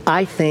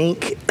I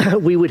think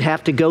we would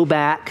have to go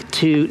back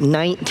to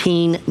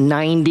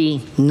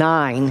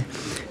 1999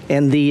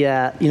 and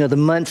the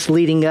months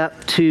leading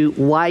up to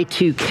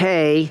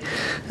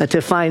Y2K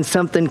to find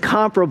something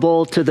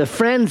comparable to the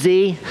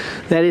frenzy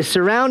that is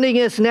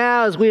surrounding us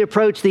now as we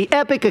approach the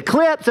epic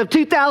eclipse of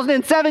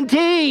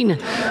 2017.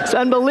 It's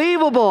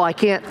unbelievable. I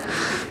can't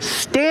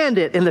stand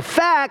it. And the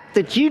fact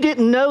that you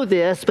didn't know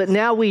this, but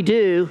now we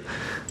do,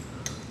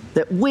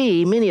 that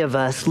many of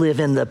us, live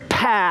in the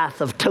path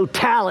of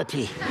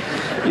totality.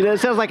 It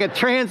sounds like a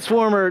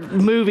Transformer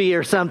movie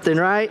or something,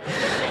 right?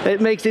 It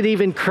makes it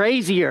even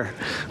crazier.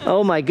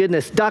 Oh my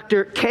goodness.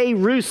 Dr. Kay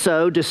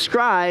Russo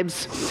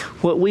describes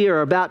what we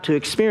are about to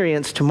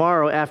experience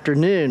tomorrow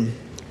afternoon.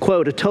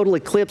 Quote, a total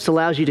eclipse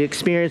allows you to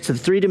experience the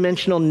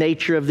three-dimensional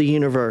nature of the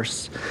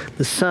universe.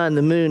 The sun,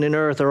 the moon, and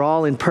earth are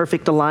all in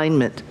perfect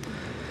alignment.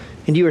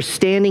 And you are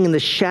standing in the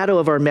shadow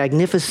of our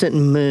magnificent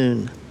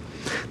moon.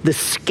 The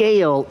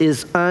scale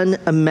is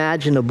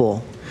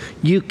unimaginable.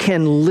 You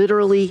can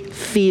literally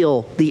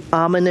feel the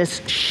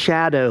ominous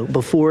shadow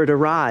before it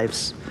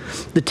arrives.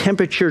 The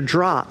temperature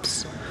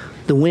drops.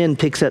 The wind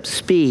picks up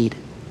speed.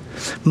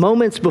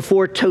 Moments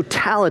before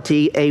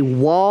totality, a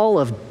wall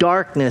of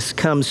darkness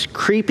comes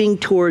creeping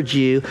towards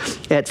you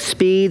at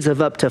speeds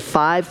of up to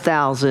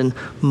 5,000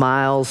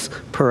 miles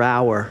per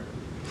hour.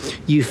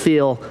 You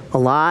feel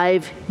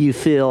alive. You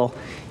feel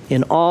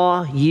in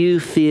awe. You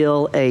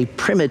feel a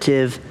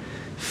primitive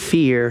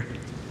fear,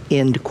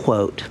 end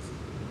quote.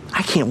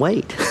 I can't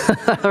wait.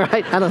 All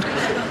right, I don't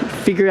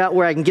figure out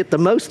where I can get the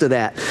most of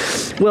that.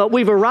 Well,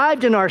 we've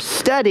arrived in our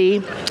study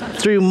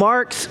through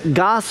Mark's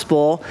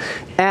gospel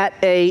at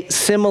a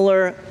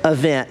similar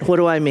event. What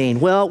do I mean?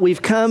 Well,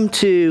 we've come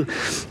to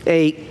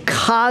a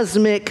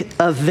cosmic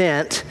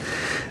event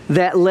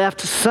that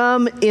left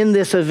some in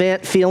this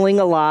event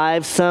feeling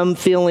alive, some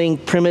feeling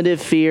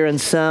primitive fear,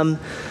 and some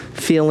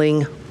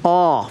feeling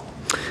awe.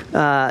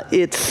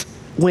 It's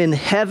when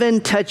heaven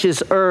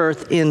touches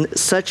earth in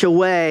such a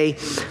way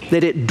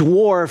that it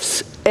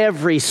dwarfs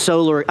every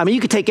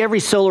you could take every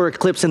solar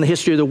eclipse in the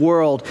history of the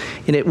world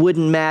and it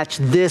wouldn't match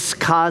this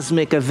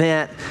cosmic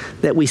event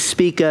that we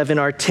speak of in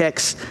our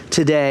text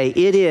today.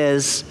 It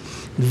is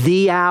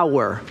the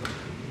hour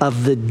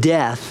of the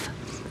death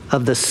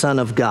of the Son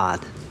of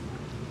God.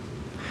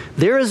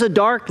 There is a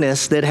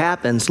darkness that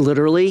happens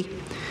literally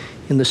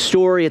in the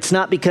story. It's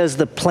not because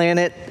the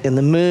planet and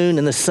the moon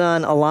and the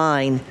sun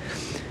align.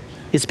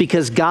 It's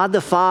because God the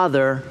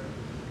Father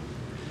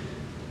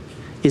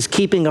is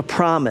keeping a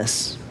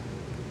promise.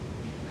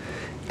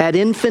 At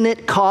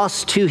infinite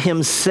cost to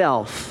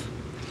himself,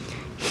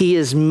 he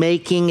is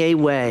making a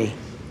way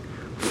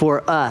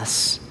for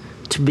us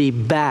to be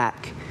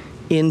back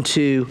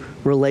into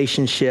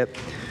relationship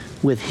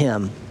with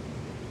him.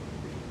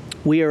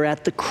 We are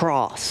at the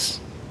cross.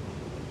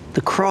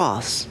 The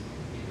cross.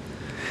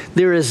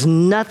 There is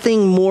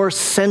nothing more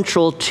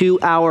central to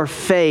our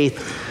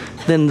faith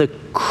than the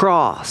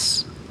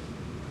cross.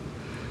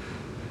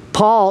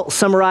 Paul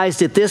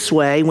summarized it this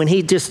way when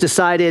he just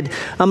decided,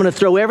 I'm going to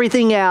throw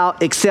everything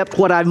out except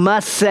what I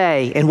must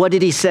say. And what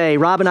did he say?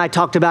 Rob and I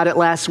talked about it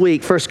last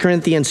week, 1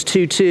 Corinthians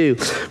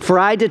 2:2. For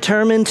I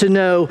determined to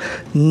know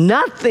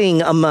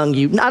nothing among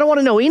you. I don't want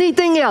to know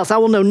anything else. I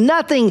will know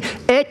nothing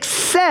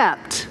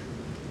except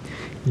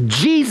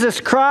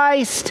Jesus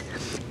Christ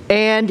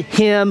and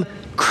him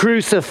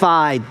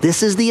crucified.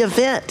 This is the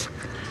event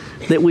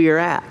that we are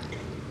at.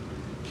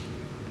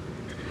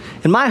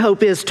 And my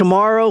hope is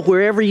tomorrow,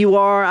 wherever you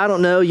are, I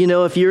don't know,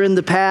 if you're in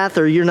the path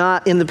or you're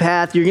not in the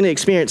path, you're going to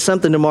experience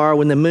something tomorrow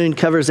when the moon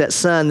covers that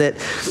sun, that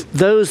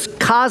those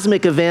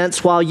cosmic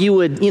events, while you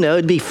would,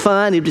 it'd be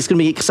fun, it's going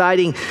to be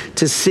exciting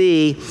to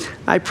see.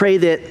 I pray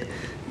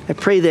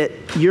that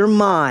your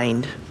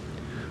mind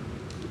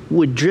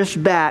would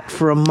drift back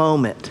for a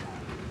moment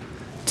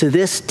to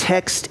this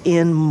text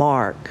in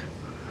Mark,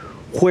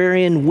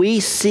 wherein we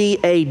see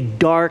a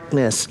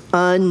darkness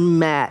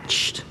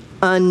unmatched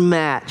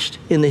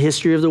in the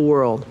history of the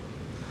world,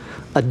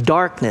 a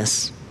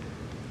darkness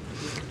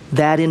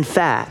that in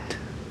fact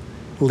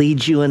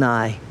leads you and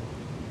I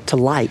to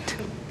light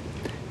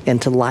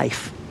and to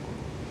life.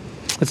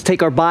 Let's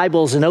take our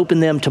Bibles and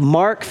open them to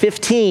Mark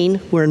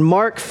 15. We're in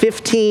Mark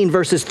 15,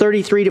 verses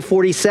 33 to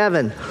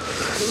 47.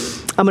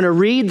 I'm going to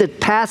read the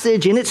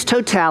passage in its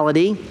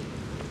totality.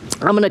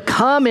 I'm going to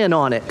comment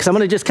on it because I'm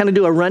going to just kind of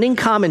do a running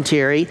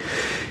commentary.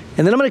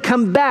 And then I'm going to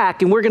come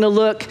back and we're going to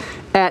look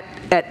at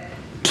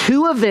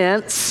two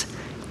events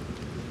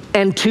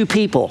and two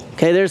people.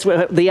 Okay,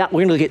 we're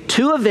going to look at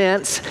two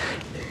events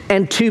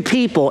and two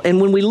people.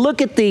 And when we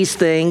look at these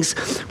things,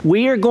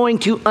 we are going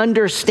to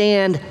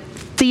understand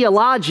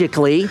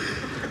theologically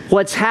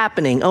what's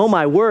happening. Oh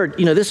my word,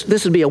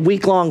 this would be a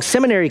week-long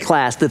seminary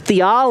class, the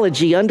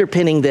theology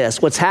underpinning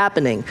this, what's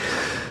happening.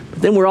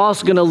 But then we're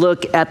also going to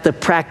look at the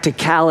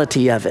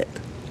practicality of it.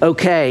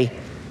 Okay,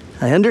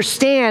 I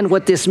understand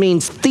what this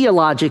means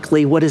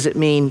theologically. What does it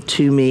mean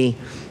to me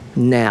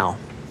now?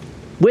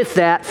 with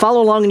that,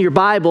 follow along in your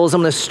Bibles.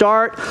 I'm going to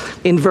start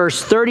in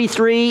verse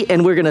 33,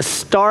 and we're going to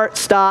start,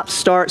 stop.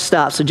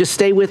 So just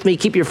stay with me.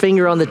 Keep your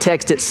finger on the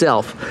text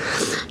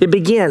itself. It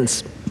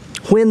begins,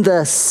 when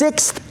the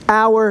 6th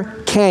hour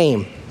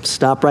came.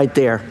 Stop right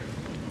there.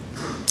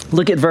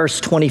 Look at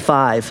verse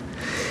 25.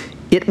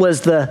 It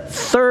was the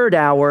 3rd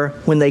hour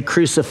when they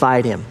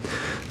crucified him.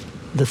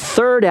 The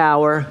 3rd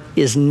hour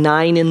is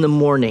 9 in the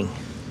morning.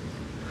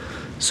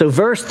 So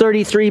verse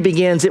 33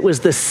 begins, it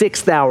was the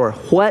 6th hour.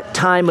 What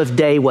time of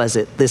day was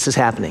it this is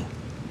happening?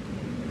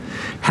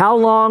 How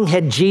long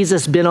had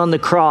Jesus been on the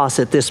cross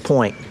at this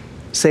point?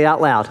 Say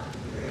out loud.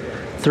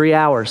 3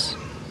 hours.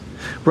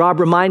 Rob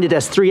reminded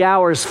us 3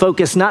 hours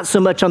focused not so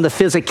much on the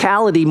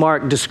physicality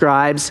Mark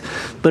describes,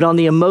 but on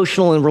the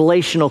emotional and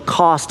relational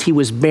cost he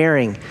was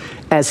bearing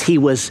as he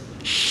was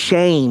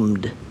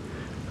shamed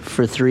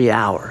for 3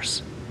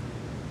 hours.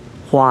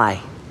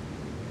 Why?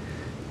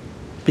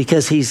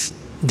 Because he's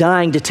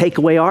dying to take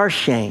away our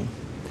shame.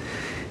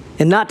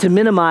 And not to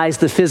minimize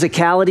the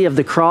physicality of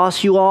the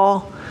cross, you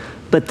all,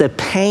 but the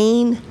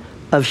pain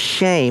of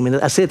shame, and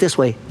I say it this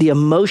way, the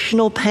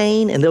emotional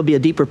pain, and there'll be a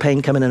deeper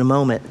pain coming in a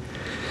moment,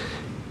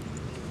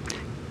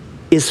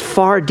 is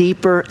far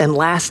deeper and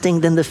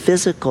lasting than the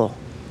physical.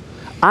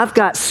 I've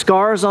got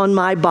scars on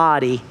my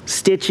body,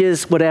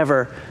 stitches,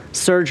 whatever,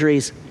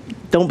 surgeries,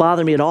 don't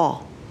bother me at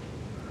all.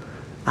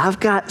 I've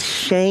got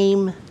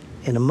shame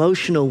and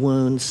emotional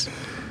wounds,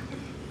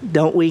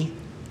 don't we,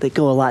 that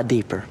go a lot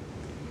deeper.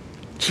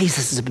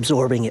 Jesus is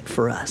absorbing it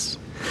for us.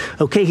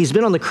 Okay, he's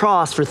been on the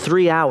cross for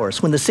 3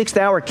 hours. When the 6th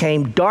hour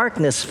came,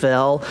 darkness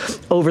fell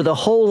over the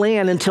whole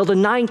land until the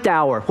 9th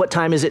hour. What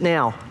time is it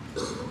now?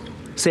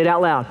 Say it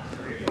out loud.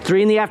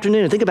 3 in the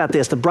afternoon. Think about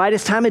this. The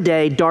brightest time of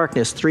day,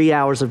 darkness, 3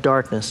 hours of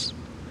darkness.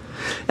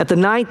 At the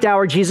 9th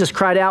hour, Jesus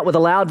cried out with a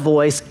loud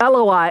voice,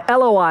 Eloi,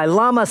 Eloi,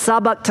 lama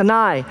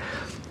sabachthani,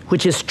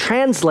 which is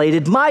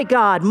translated, my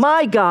God,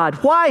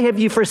 why have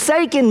you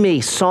forsaken me?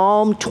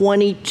 Psalm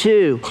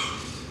 22.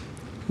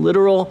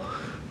 Literal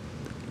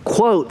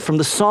quote from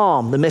the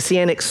Psalm, the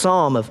Messianic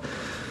Psalm of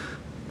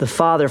the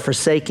Father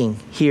forsaking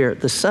here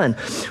the Son.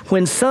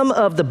 When some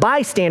of the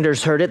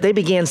bystanders heard it, they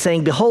began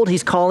saying, behold,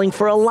 he's calling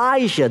for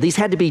Elijah. These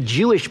had to be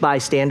Jewish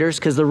bystanders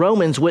because the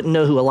Romans wouldn't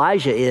know who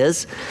Elijah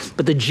is.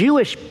 But the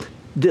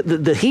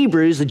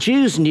Hebrews, the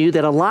Jews knew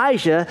that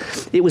Elijah,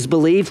 it was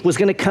believed, was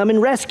going to come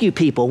and rescue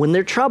people when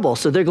they're in trouble.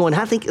 So they're going,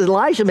 I think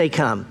Elijah may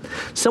come.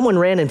 Someone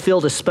ran and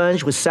filled a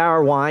sponge with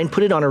sour wine,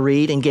 put it on a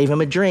reed, and gave him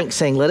a drink,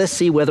 saying, let us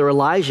see whether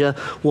Elijah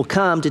will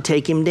come to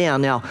take him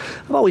down. Now,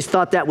 I've always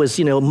thought that was,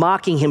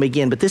 mocking him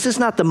again, but this is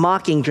not the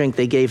mocking drink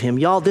they gave him.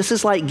 Y'all, this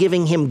is like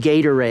giving him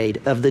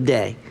Gatorade of the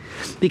day.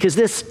 Because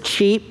this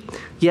cheap,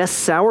 yes,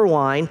 sour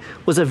wine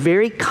was a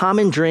very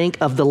common drink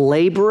of the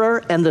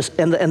laborer and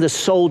the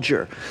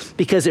soldier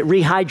because it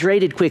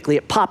rehydrated quickly.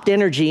 It popped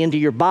energy into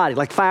your body,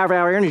 like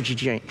 5-hour energy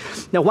drink.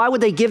 Now, why would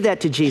they give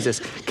that to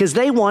Jesus? Because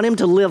they want him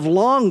to live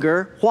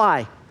longer.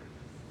 Why?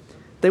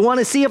 They want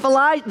to see if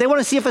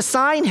a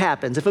sign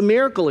happens, if a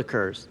miracle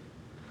occurs.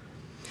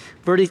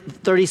 Verse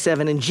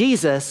 37, and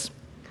Jesus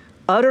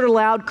uttered a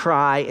loud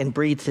cry and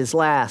breathed his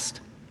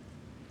last.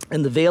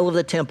 And the veil of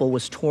the temple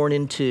was torn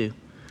in two,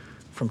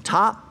 from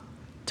top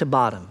to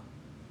bottom.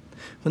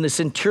 When the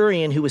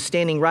centurion who was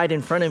standing right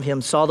in front of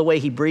him saw the way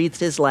he breathed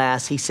his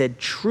last, he said,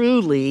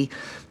 truly,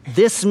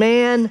 this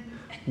man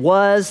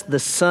was the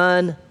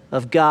Son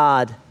of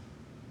God.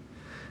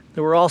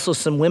 There were also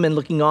some women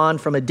looking on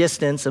from a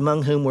distance,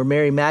 among whom were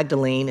Mary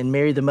Magdalene and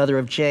Mary, the mother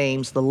of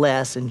James, the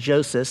Less, and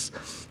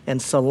Joseph,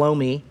 and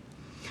Salome.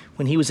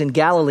 When he was in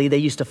Galilee, they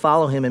used to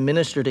follow him and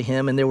minister to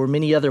him, and there were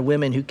many other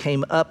women who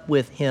came up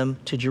with him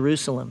to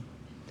Jerusalem.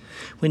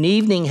 When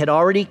evening had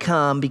already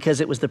come, because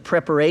it was the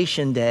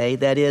preparation day,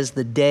 that is,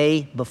 the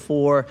day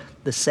before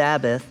the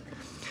Sabbath,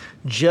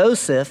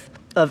 Joseph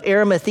of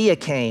Arimathea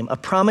came, a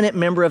prominent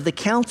member of the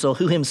council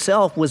who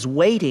himself was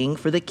waiting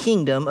for the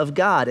kingdom of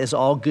God, as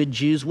all good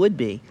Jews would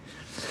be.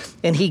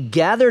 And he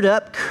gathered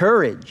up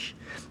courage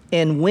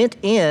and went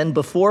in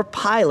before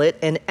Pilate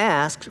and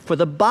asked for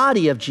the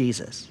body of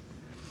Jesus.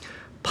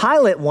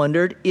 Pilate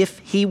wondered if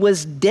he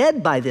was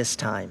dead by this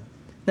time.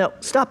 Now,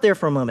 stop there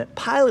for a moment.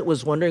 Pilate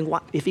was wondering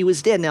if he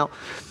was dead. Now,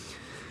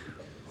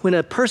 when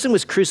a person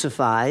was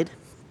crucified,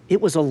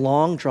 it was a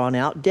long,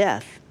 drawn-out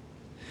death.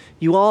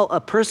 A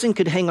person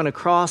could hang on a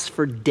cross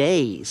for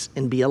days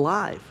and be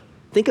alive.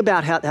 Think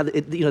about how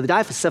they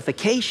die of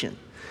suffocation.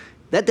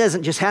 That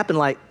doesn't just happen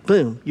like,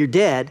 boom, you're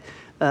dead.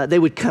 They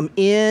would come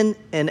in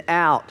and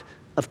out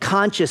of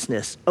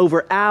consciousness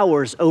over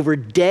hours, over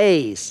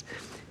days.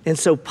 And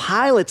so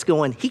Pilate's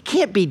going, he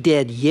can't be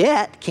dead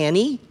yet, can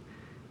he?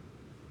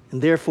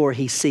 And therefore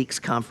he seeks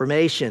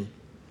confirmation.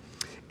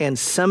 And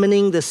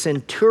summoning the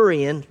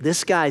centurion,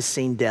 this guy's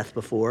seen death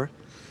before,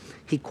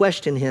 he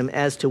questioned him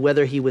as to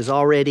whether he was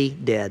already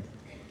dead.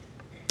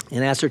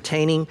 And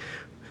ascertaining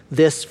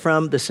this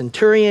from the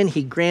centurion,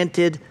 he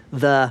granted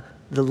the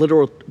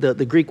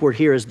Greek word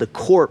here is the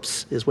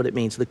corpse, is what it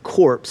means, the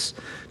corpse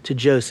to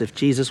Joseph.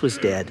 Jesus was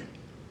dead.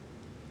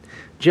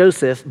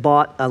 Joseph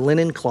bought a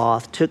linen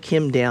cloth, took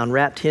him down,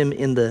 wrapped him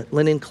in the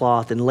linen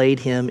cloth, and laid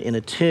him in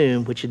a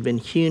tomb which had been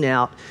hewn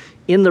out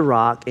in the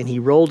rock, and he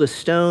rolled a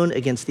stone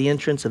against the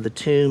entrance of the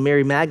tomb.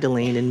 Mary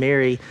Magdalene and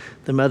Mary,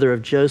 the mother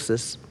of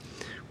Joseph,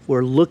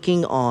 were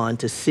looking on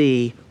to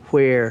see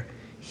where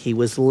he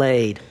was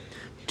laid.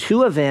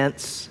 Two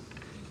events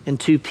and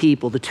two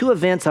people. The two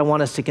events I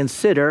want us to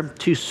consider,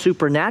 two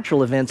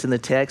supernatural events in the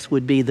text,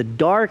 would be the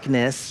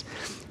darkness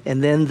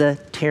and then the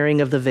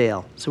tearing of the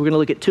veil. So we're going to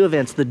look at two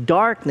events, the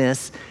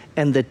darkness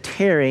and the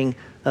tearing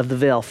of the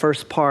veil.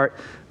 First part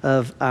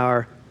of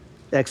our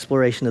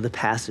exploration of the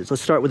passage.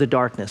 Let's start with the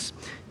darkness.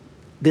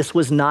 This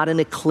was not an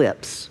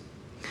eclipse.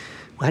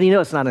 How do you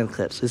know it's not an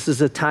eclipse? This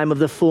is a time of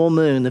the full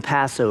moon, the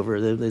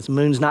Passover. The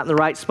moon's not in the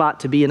right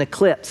spot to be an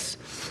eclipse.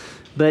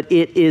 But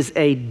it is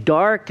a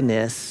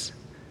darkness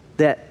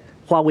that,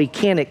 while we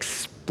can't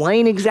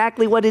explain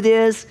exactly what it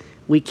is,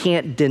 we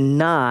can't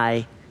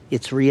deny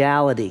its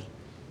reality.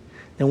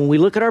 And when we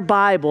look at our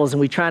Bibles and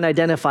we try and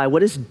identify what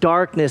does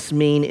darkness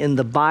mean in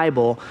the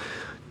Bible,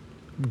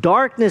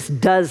 darkness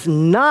does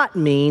not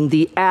mean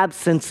the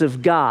absence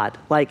of God.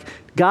 Like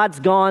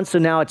God's gone, so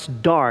now it's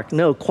dark.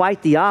 No,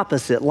 quite the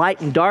opposite. Light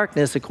and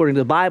darkness, according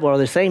to the Bible, are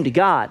the same to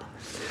God.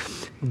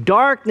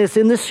 Darkness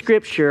in the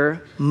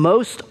scripture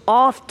most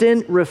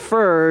often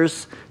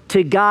refers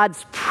to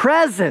God's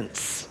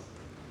presence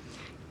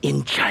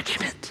in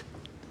judgment.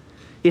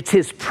 It's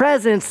his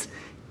presence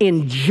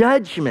in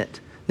judgment.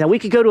 Now, we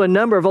could go to a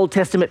number of Old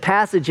Testament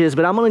passages,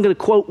 but I'm only going to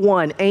quote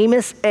one,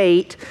 Amos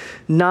 8,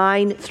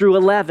 9 through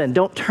 11.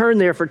 Don't turn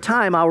there for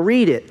time. I'll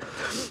read it.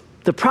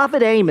 The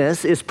prophet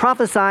Amos is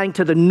prophesying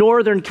to the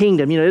northern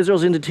kingdom. You know,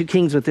 Israel's into two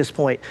kings at this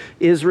point,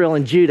 Israel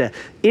and Judah.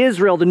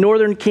 Israel, the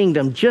northern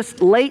kingdom,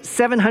 just late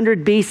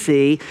 700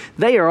 BC,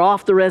 they are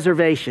off the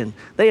reservation.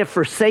 They have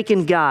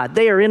forsaken God.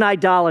 They are in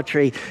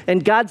idolatry,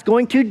 and God's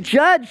going to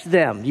judge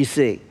them, you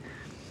see.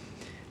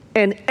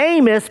 And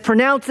Amos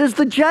pronounces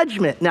the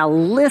judgment. Now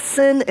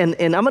listen,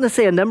 and I'm going to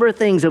say a number of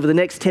things over the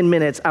next 10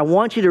 minutes. I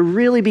want you to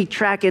really be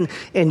tracking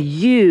and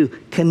you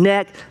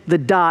connect the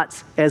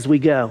dots as we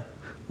go.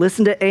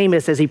 Listen to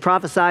Amos as he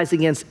prophesies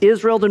against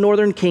Israel, the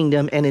northern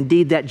kingdom, and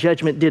indeed that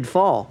judgment did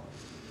fall.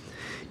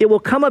 It will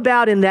come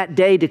about in that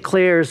day,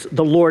 declares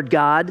the Lord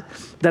God,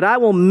 that I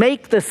will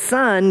make the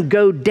sun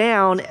go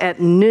down at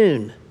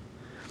noon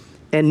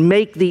and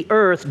make the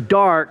earth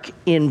dark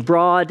in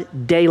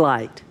broad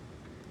daylight.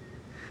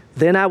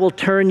 Then I will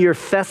turn your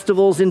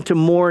festivals into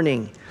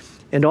mourning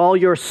and all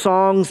your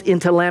songs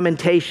into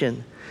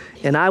lamentation.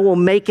 And I will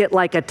make it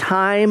like a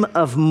time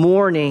of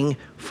mourning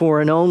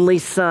for an only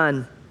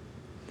son.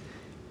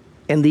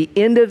 And the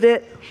end of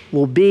it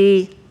will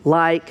be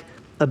like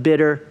a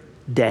bitter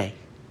day.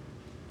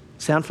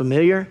 Sound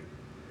familiar?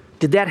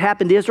 Did that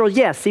happen to Israel?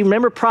 Yes. See,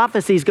 remember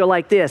prophecies go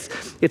like this.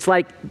 It's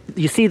like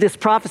you see this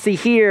prophecy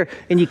here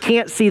and you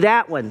can't see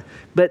that one.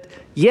 But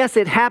yes,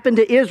 it happened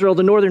to Israel,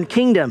 the northern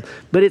kingdom,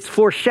 but it's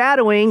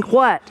foreshadowing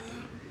what?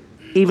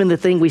 Even the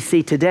thing we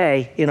see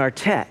today in our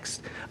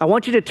text. I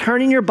want you to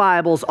turn in your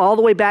Bibles all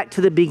the way back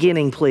to the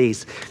beginning,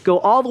 please. Go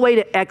all the way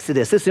to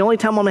Exodus. This is the only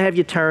time I'm going to have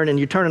you turn, and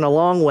you're turning a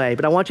long way,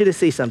 but I want you to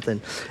see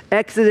something.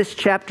 Exodus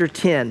chapter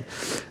 10.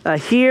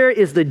 Here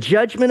is the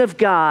judgment of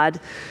God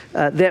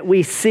that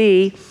we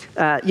see.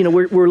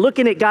 We're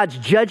looking at God's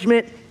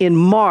judgment in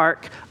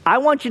Mark. I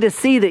want you to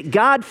see that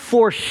God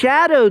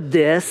foreshadowed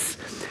this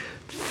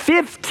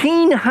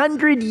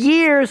 1,500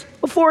 years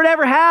before it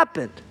ever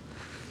happened.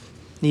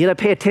 You got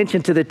to pay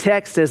attention to the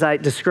text as I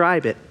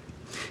describe it.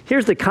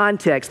 Here's the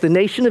context. The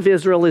nation of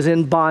Israel is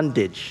in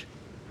bondage.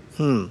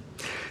 The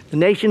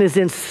nation is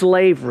in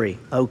slavery,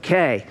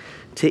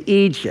 to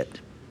Egypt.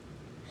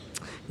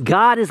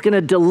 God is going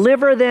to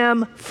deliver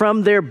them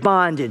from their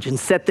bondage and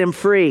set them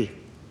free.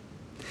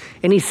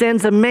 And he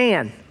sends a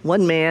man,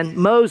 one man,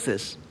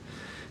 Moses.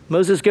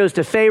 Moses goes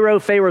to Pharaoh.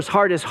 Pharaoh's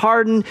heart is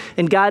hardened,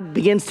 and God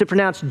begins to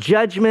pronounce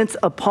judgments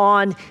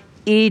upon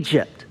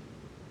Egypt.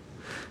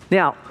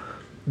 Now,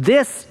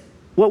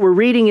 what we're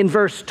reading in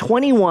verse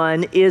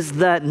 21 is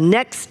the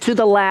next to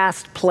the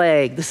last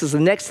plague. This is the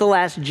next to the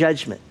last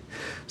judgment.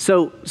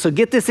 So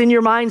get this in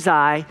your mind's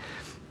eye.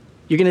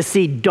 You're going to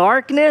see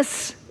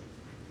darkness,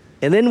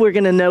 and then we're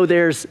going to know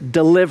there's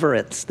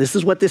deliverance. This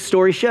is what this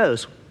story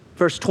shows.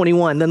 Verse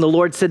 21, then the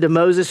Lord said to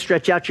Moses,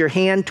 stretch out your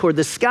hand toward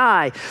the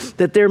sky,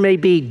 that there may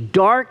be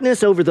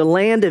darkness over the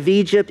land of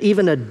Egypt,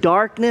 even a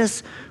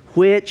darkness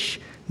which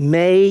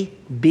may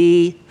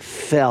be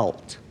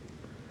felt.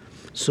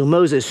 So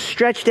Moses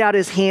stretched out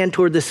his hand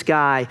toward the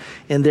sky,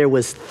 and there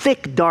was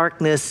thick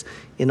darkness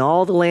in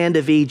all the land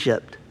of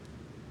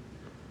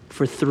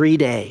for 3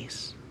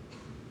 days.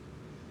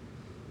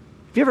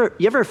 You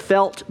ever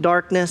felt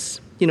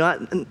darkness? You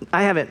know,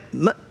 I haven't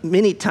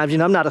many times. You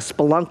know, I'm not a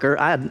spelunker.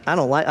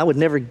 I would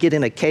never get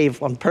in a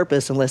cave on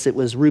purpose unless it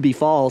was Ruby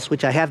Falls,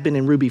 which I have been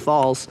in Ruby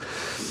Falls,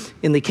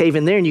 in the cave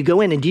in there. And you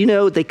go in, and do you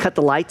know they cut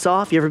the lights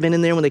off? You ever been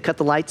in there when they cut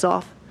the lights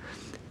off?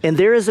 And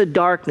there is a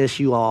darkness,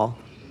 you all,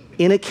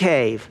 in a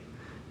cave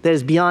that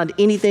is beyond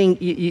anything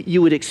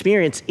you would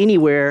experience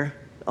anywhere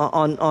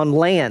on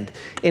land.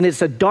 And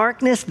it's a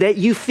darkness that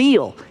you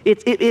feel.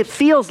 It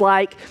feels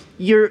like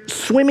you're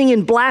swimming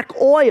in black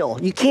oil.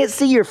 You can't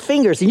see your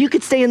fingers. And you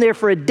could stay in there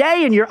for a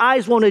day and your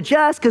eyes won't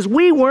adjust because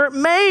we weren't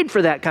made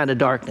for that kind of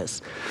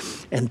darkness.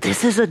 And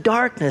this is a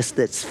darkness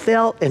that's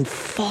felt and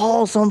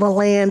falls on the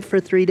land for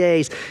 3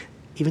 days.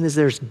 Even as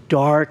there's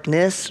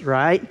darkness,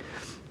 right,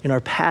 in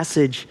our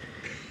passage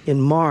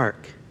in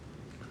Mark.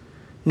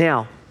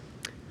 Now,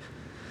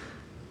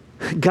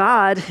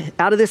 God,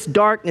 out of this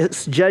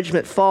darkness,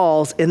 judgment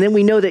falls, and then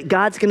we know that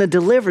God's going to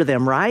deliver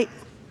them, right?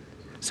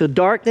 So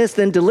darkness,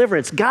 then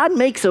deliverance. God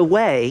makes a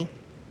way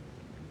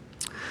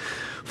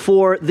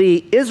for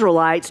the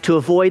Israelites to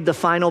avoid the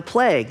final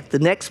plague. The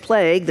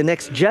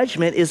next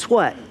judgment is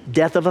what?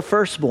 Death of a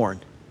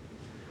firstborn.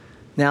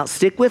 Now,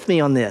 stick with me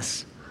on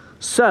this.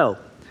 So,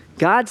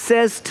 God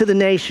says to the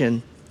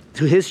nation,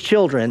 to his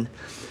children,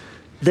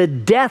 the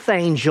death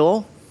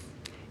angel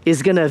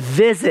is going to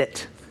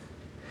visit,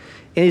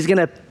 and he's going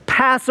to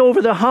pass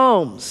over the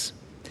homes.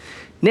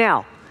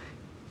 Now,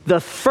 the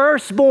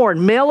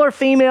firstborn, male or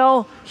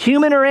female,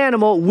 human or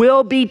animal,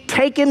 will be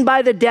taken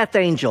by the death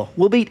angel,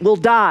 will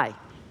die.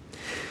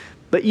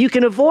 But you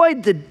can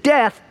avoid the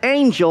death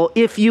angel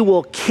if you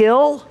will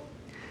kill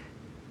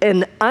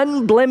an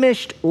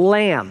unblemished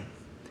lamb.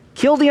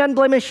 Kill the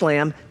unblemished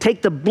lamb,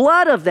 take the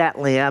blood of that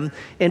lamb,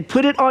 and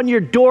put it on your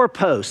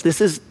doorpost.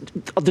 This is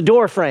the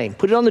door frame.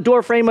 Put it on the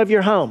door frame of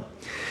your home.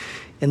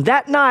 And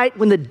that night,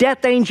 when the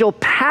death angel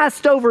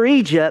passed over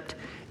Egypt,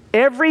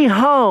 every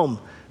home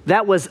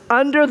that was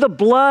under the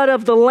blood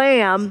of the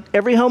lamb,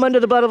 every home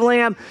under the blood of the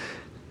lamb,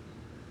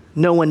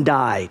 no one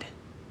died.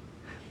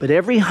 But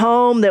every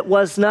home that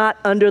was not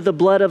under the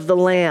blood of the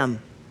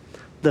lamb,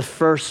 the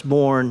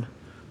firstborn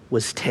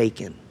was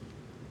taken.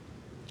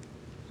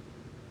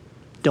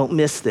 Don't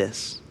miss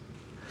this.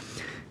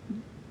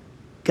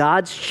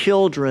 God's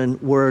children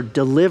were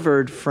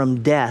delivered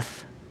from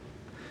death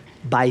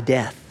by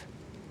death.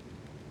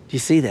 Do you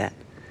see that?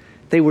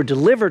 They were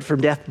delivered from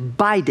death,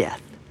 by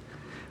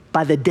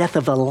the death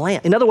of a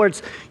lamb. In other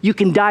words, you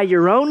can die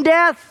your own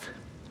death,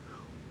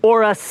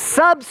 or a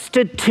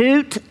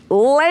substitute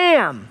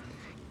lamb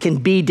can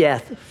be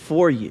death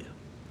for you.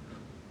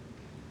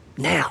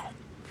 Now,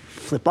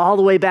 flip all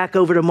the way back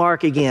over to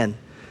Mark again.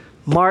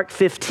 Mark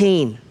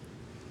 15.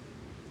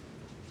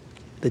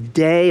 The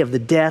day of the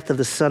death of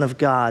the Son of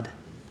God.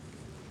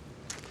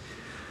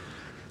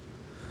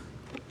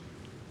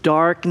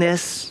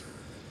 Darkness,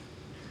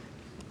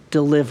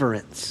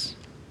 deliverance.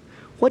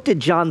 What did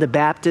John the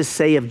Baptist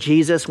say of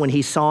Jesus when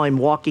he saw him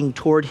walking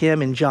toward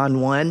him in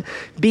John 1?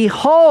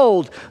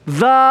 Behold,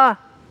 the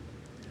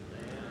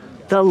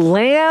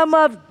Lamb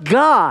of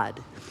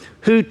God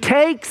who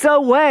takes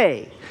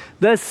away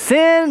the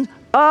sin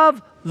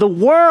of the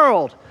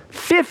world.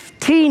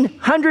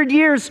 1,500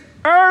 years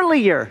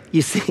earlier,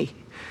 you see,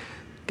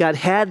 God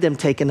had them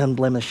take an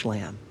unblemished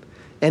lamb.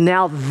 And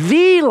now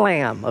the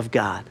Lamb of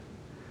God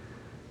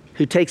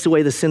who takes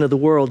away the sin of the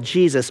world,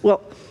 Jesus.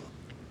 Well,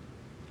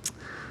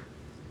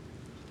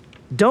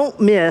 don't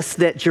miss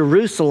that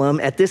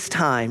Jerusalem at this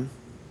time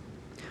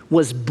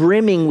was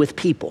brimming with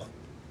people.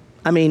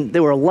 I mean,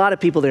 there were a lot of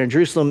people there in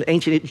Jerusalem.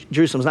 Ancient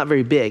Jerusalem is not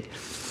very big.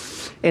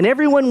 And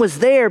everyone was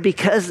there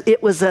because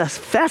it was a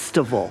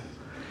festival.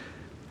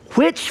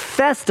 Which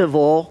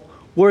festival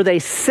were they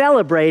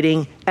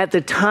celebrating at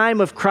the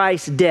time of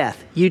Christ's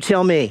death? You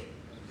tell me.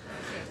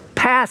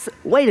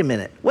 Wait a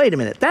minute.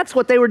 That's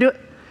what they were doing.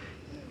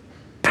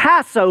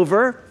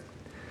 Passover.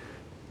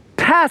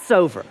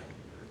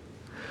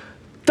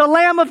 The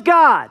Lamb of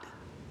God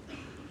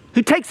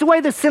who takes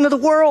away the sin of the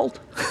world.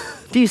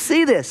 Do you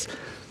see this?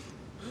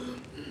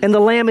 And the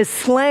Lamb is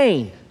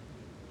slain.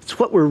 It's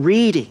what we're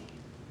reading.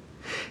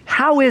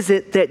 How is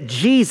it that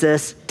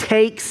Jesus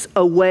takes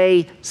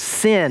away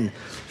sin?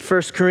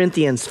 1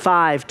 Corinthians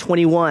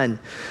 5:21.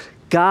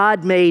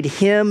 God made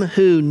him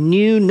who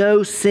knew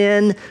no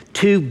sin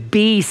to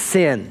be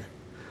sin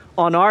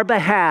on our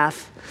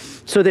behalf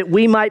so that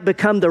we might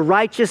become the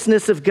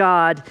righteousness of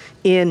God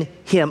in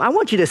him. I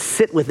want you to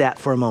sit with that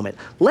for a moment.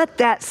 Let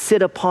that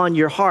sit upon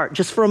your heart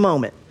just for a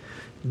moment.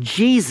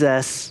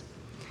 Jesus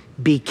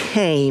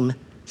became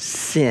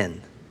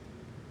sin.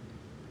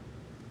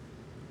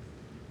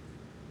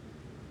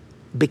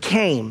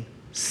 Became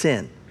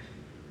sin.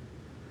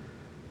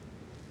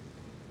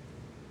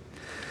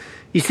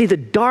 You see, the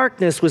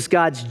darkness was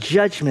God's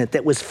judgment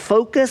that was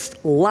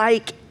focused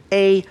like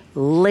a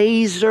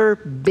laser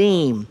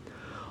beam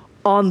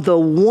on the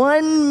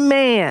one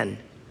man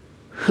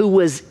who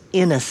was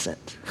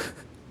innocent.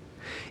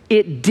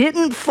 It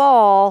didn't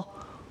fall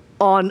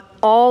on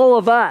all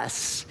of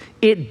us.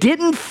 It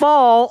didn't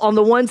fall on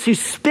the ones who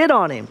spit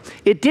on him.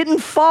 It didn't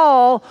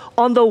fall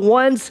on the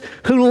ones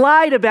who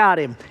lied about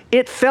him.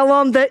 It fell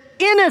on the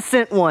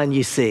innocent one,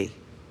 you see.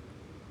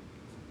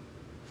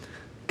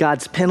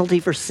 God's penalty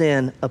for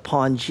sin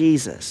upon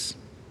Jesus.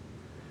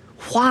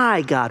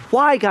 Why, God?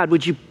 Why, God,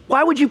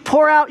 why would you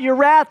pour out your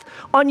wrath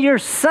on your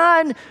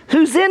son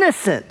who's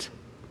innocent?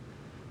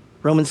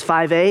 Romans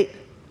 5:8.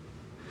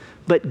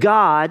 But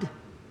God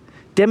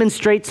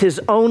demonstrates his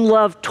own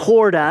love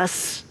toward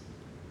us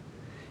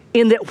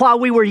in that while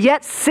we were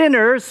yet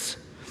sinners,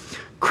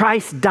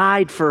 Christ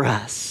died for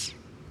us.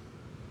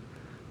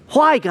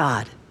 Why,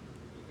 God?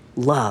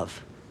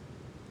 Love.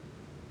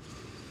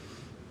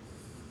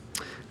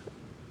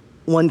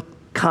 One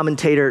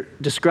commentator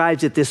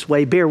describes it this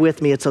way. Bear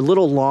with me, it's a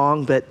little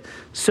long, but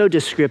so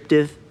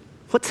descriptive.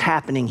 What's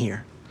happening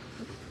here?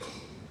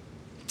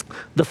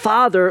 The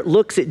Father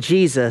looks at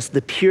Jesus,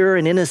 the pure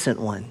and innocent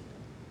one,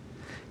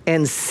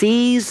 and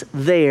sees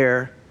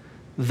there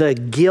the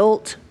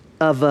guilt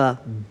of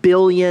 1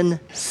 billion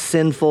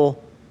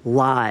sinful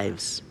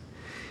lives.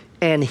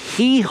 And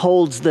he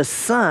holds the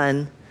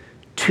Son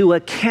to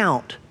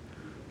account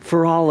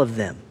for all of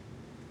them.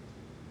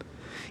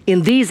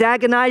 In these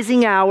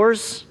agonizing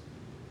hours,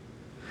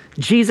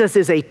 Jesus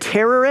is a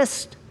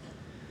terrorist,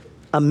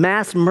 a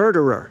mass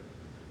murderer,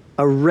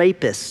 a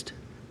rapist,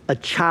 a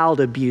child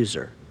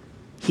abuser.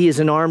 He is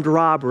an armed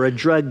robber, a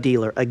drug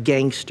dealer, a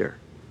gangster.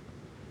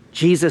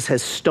 Jesus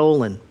has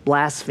stolen,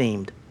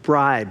 blasphemed,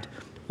 bribed,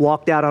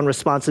 walked out on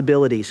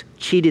responsibilities,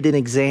 cheated in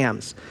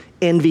exams,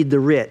 envied the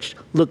rich,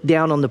 looked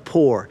down on the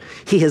poor.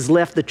 He has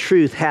left the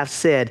truth half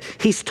said.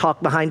 He's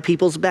talked behind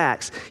people's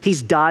backs.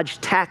 He's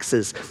dodged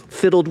taxes,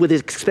 fiddled with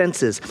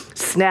expenses,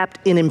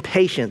 snapped in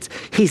impatience.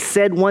 He's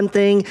said one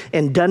thing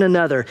and done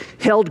another,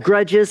 held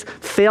grudges,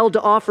 failed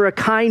to offer a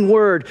kind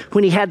word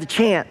when he had the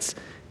chance.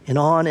 And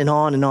on and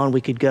on and on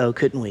we could go,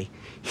 couldn't we?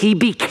 He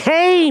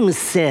became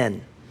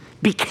sin.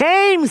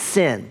 Became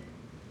sin.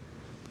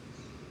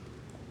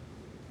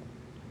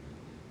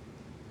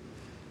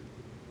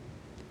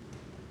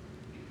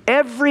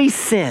 Every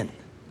sin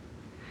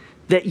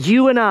that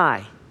you and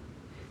I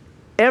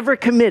ever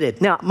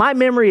committed. Now, my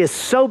memory is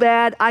so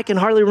bad, I can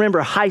hardly remember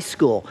high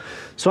school.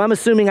 So I'm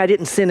assuming I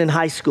didn't sin in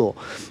high school.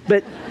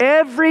 But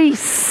every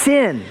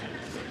sin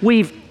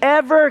we've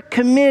ever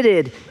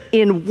committed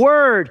in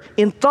word,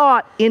 in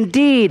thought, in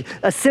deed,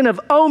 a sin of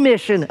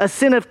omission, a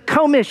sin of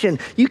commission.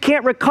 You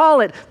can't recall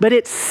it, but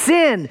it's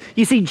sin.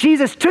 You see,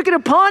 Jesus took it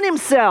upon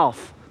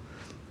himself.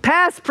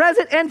 Past,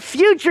 present, and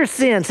future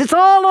sins. It's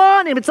all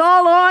on him. It's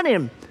all on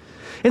him.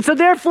 And so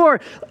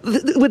therefore,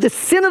 with the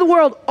sin of the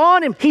world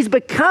on him, he's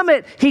become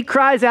it. He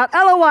cries out,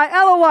 Eloi,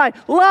 Eloi,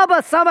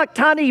 lama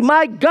sabachthani,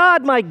 my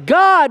God,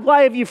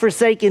 why have you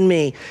forsaken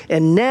me?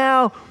 And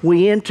now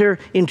we enter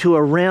into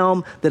a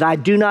realm that I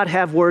do not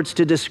have words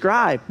to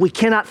describe. We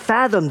cannot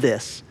fathom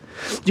this.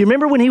 Do you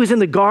remember when he was in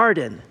the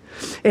garden?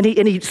 And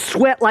he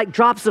sweat like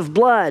drops of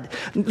blood.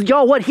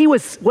 Y'all, what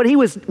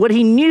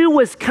he knew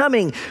was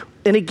coming.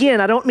 And again,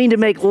 I don't mean to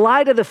make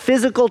light of the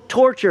physical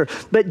torture,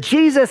 but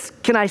Jesus,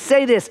 can I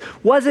say this,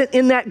 wasn't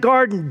in that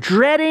garden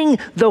dreading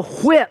the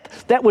whip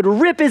that would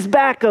rip his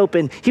back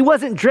open. He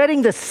wasn't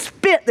dreading the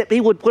spit that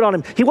he would put on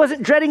him. He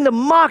wasn't dreading the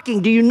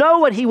mocking. Do you know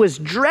what he was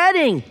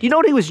dreading? Do you know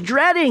what he was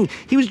dreading?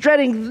 He was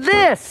dreading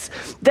this,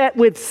 that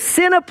with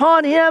sin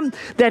upon him,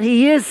 that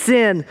he is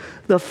sin,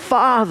 the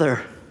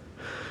Father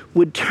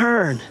would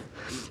turn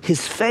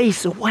his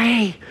face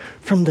away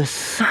from the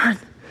Son.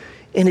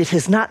 And it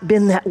has not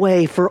been that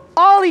way for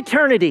all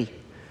eternity.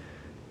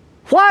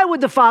 Why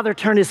would the Father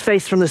turn his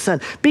face from the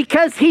Son?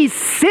 Because he's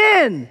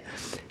sin.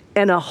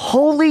 And a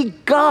holy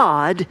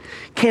God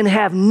can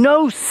have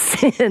no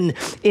sin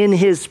in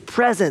his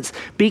presence.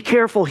 Be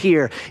careful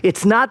here.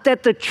 It's not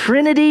that the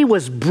Trinity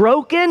was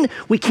broken.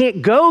 We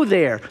can't go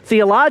there.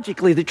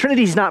 Theologically, the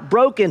Trinity's not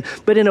broken.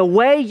 But in a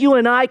way you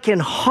and I can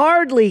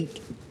hardly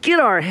get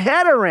our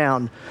head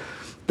around.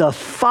 The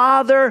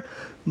Father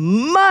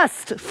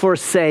must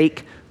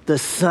forsake the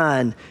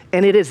Son.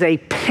 And it is a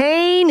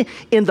pain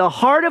in the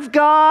heart of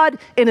God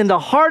and in the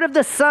heart of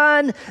the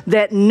Son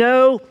that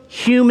no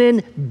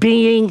human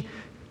being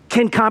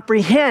can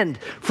comprehend.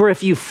 For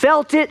if you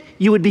felt it,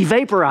 you would be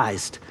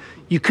vaporized.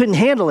 You couldn't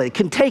handle it,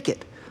 couldn't take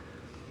it.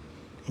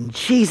 And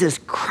Jesus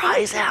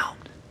cries out.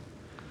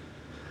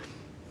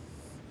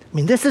 I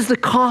mean, this is the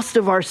cost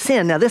of our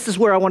sin. Now, this is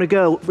where I want to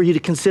go for you to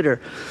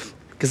consider,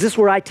 because this is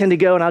where I tend to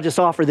go, and I'll just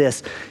offer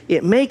this.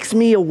 It makes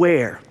me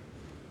aware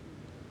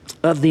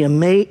of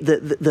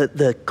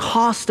the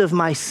cost of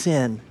my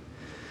sin.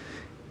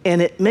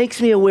 And it makes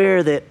me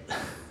aware that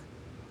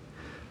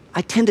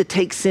I tend to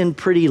take sin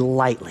pretty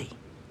lightly.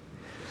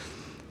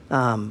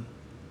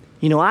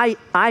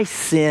 I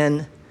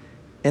sin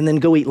and then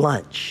go eat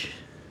lunch.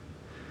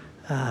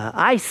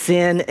 I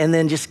sin and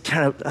then just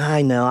kind of,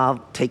 I know,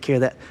 I'll take care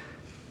of that.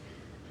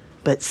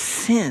 But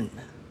sin,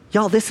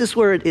 y'all, this is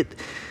where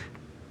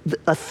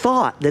a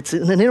thought that's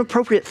an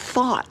inappropriate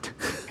thought,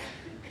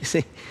 you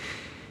see,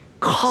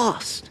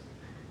 cost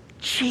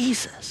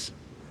Jesus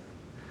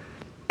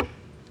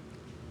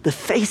the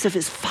face of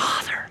his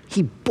Father.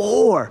 He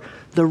bore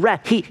the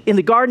wrath. In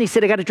the garden, he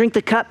said, I got to drink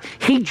the cup.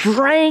 He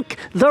drank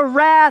the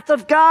wrath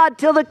of God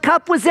till the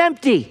cup was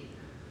empty.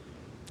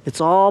 It's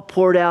all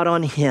poured out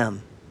on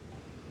him,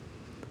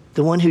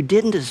 the one who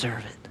didn't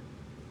deserve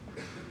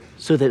it,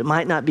 so that it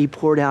might not be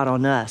poured out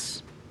on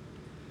us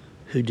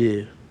who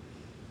do.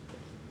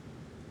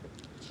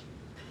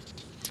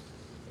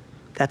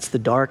 That's the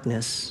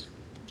darkness.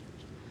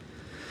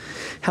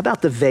 How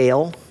about the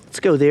veil? Let's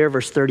go there,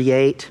 verse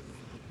 38.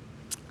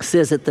 It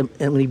says that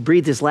and when he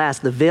breathed his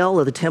last, the veil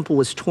of the temple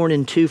was torn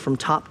in two from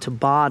top to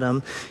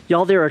bottom.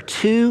 Y'all, there are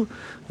two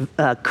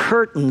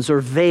curtains or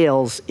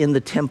veils in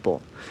the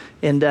temple.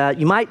 And I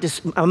might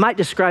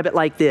describe it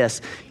like this.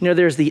 You know,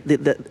 there's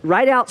the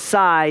right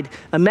outside,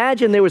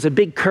 imagine there was a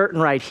big curtain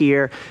right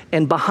here,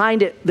 and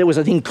behind it there was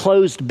an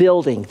enclosed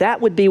building.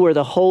 That would be where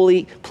the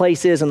holy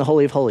place is and the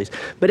Holy of Holies.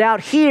 But out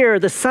here,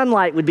 the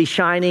sunlight would be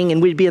shining,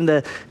 and we'd be in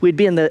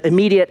the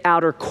immediate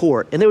outer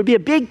court. And there would be a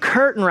big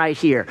curtain right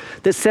here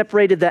that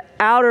separated the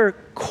outer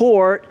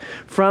court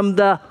from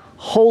the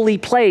holy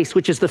place,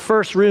 which is the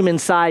first room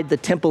inside the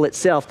temple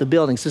itself, the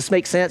building. Does this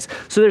make sense?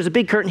 So there's a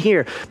big curtain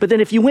here. But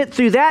then if you went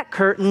through that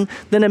curtain,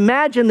 then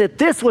imagine that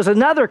this was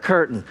another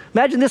curtain.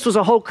 Imagine this was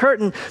a whole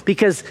curtain,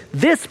 because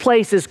this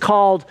place is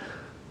called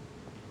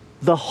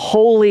the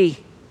holy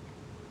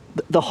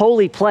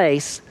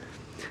place.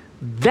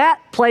 That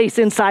place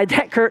inside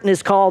that curtain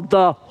is called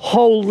the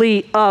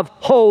Holy of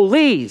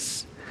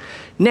Holies.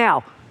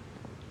 Now,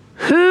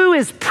 who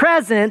is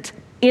present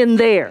in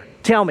there?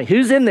 Tell me,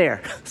 who's in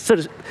there? So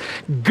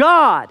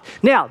God.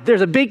 Now,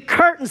 there's a big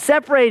curtain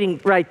separating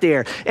right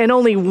there, and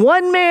only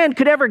one man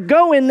could ever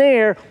go in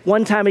there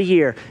one time a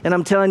year. And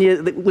I'm telling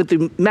you, with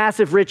the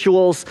massive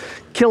rituals,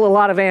 kill a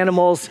lot of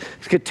animals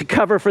to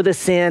cover for the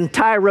sin,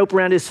 tie a rope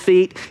around his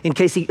feet in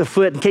case he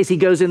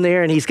goes in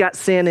there and he's got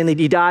sin and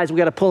he dies. We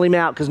got to pull him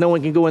out because no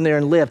one can go in there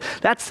and live.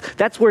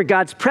 That's where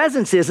God's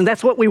presence is, and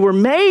that's what we were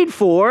made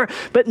for.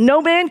 But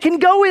no man can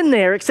go in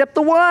there except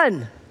the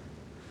one.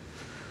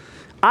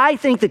 I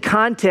think the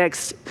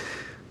context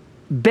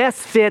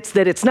best fits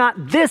that it's not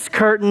this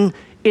curtain,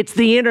 it's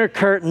the inner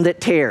curtain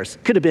that tears.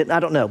 Could have been, I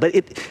don't know. But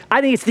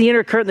I think it's the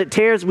inner curtain that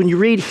tears. When you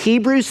read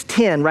Hebrews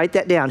 10, write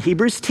that down.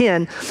 Hebrews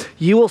 10,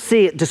 you will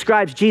see it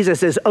describes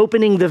Jesus as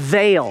opening the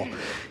veil.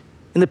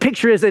 And the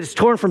picture is that it's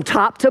torn from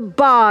top to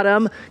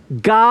bottom.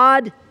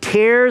 God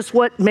tears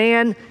what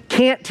man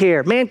can't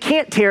tear. Man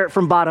can't tear it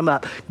from bottom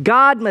up.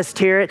 God must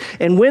tear it.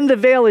 And when the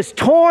veil is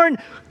torn,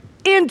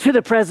 into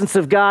the presence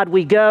of God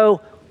we go,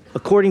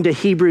 according to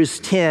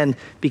Hebrews 10,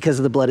 because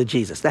of the blood of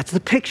Jesus. That's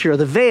the picture of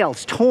the veil.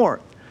 It's torn.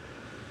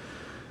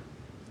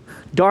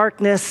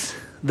 Darkness,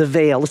 the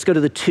veil. Let's go to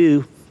the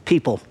two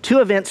people. Two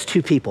events,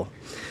 two people.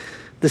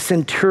 The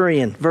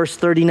centurion, verse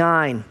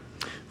 39.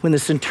 When the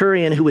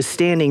centurion who was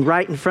standing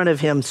right in front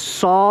of him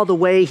saw the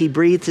way he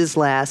breathed his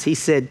last, he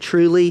said,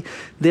 truly,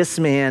 this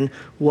man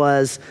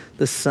was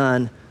the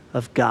Son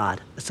of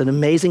God. It's an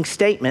amazing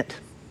statement.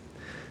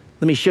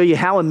 Let me show you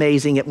how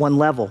amazing at one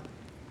level.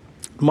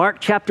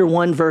 Mark chapter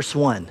 1, verse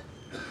 1.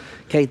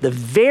 Okay, the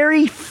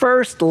very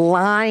first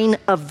line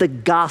of the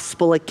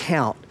gospel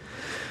account,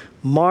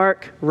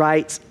 Mark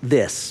writes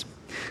this: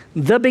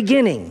 the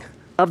beginning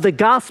of the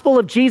gospel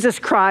of Jesus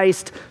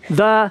Christ,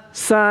 the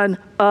Son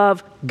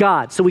of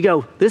God. So we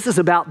go, this is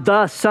about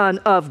the Son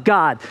of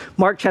God.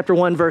 Mark chapter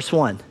 1, verse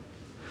 1.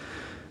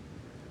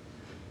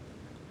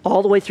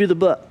 All the way through the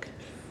book,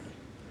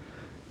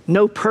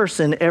 no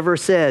person ever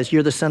says,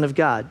 you're the Son of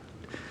God.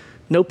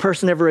 No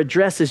person ever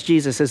addresses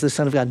Jesus as the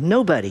Son of God.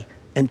 Nobody,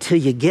 until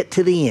you get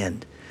to the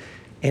end.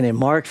 And in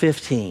Mark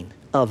 15,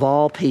 of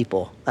all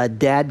people, a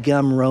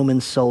dadgum Roman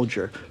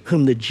soldier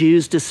whom the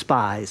Jews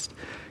despised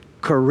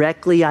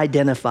correctly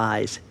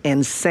identifies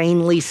and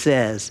sanely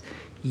says,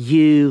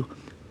 you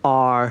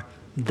are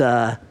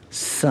the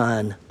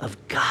Son of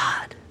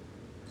God.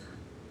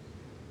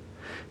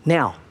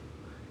 Now,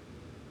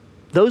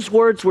 those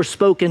words were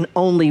spoken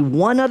only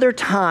one other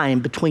time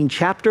between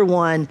chapter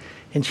 1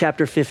 and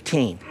chapter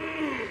 15.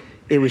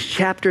 It was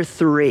chapter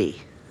 3,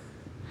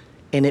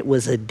 and it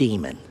was a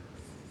demon.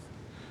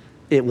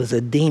 It was a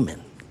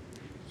demon.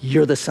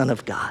 You're the Son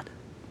of God.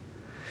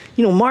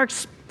 You know,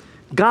 Mark's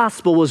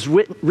gospel was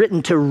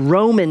written to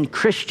Roman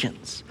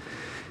Christians.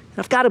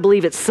 I've got to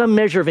believe it's some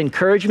measure of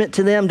encouragement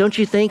to them, don't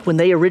you think, when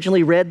they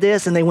originally read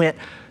this and they went,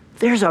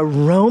 there's a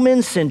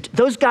Roman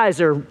those guys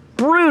are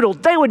brutal.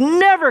 They would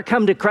never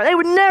come to Christ. They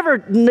would never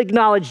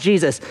acknowledge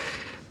Jesus.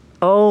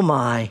 Oh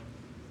my,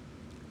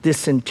 this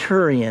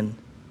centurion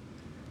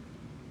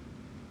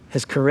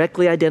has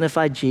correctly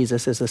identified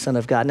Jesus as the Son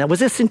of God. Now, was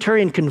this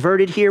centurion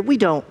converted here? We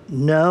don't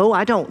know.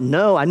 I don't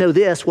know. I know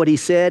this, what he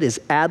said is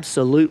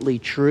absolutely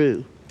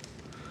true.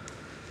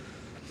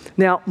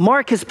 Now,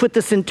 Mark has put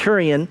the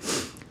centurion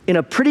in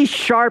a pretty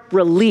sharp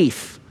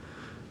relief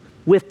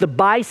with the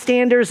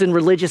bystanders and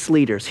religious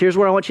leaders. Here's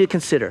what I want you to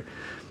consider.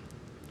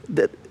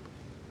 The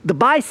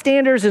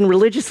bystanders and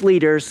religious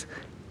leaders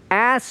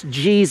asked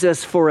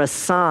Jesus for a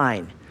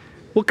sign.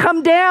 Well,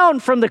 come down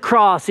from the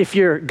cross if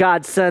you're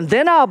God's son,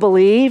 then I'll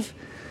believe.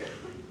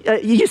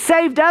 You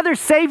saved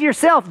others, save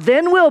yourself,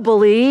 then we'll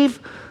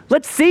believe.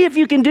 Let's see if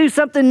you can do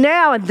something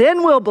now, and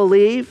then we'll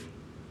believe.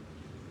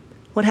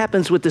 What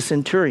happens with the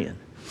centurion?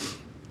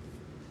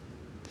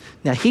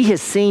 Now, he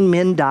has seen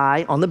men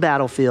die on the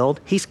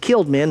battlefield. He's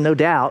killed men, no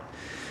doubt,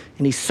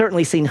 and he's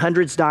certainly seen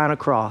hundreds die on a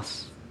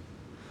cross.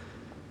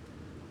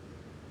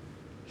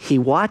 He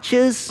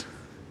watches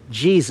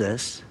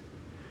Jesus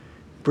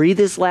breathe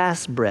his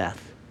last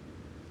breath.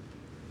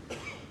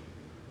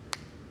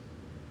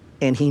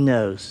 and he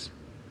knows,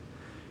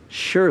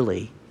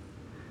 surely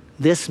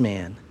this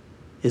man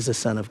is the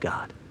Son of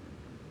God.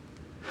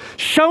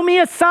 Show me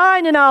a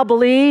sign and I'll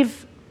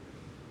believe.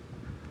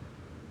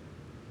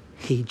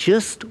 He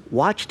just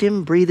watched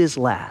him breathe his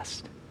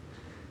last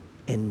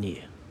and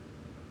knew.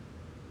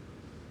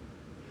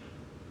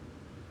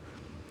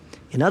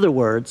 In other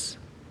words,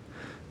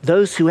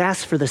 those who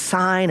ask for the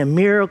sign, a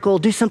miracle,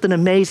 do something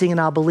amazing and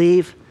I'll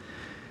believe,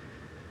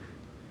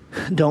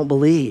 don't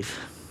believe.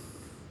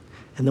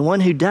 And the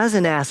one who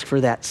doesn't ask for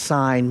that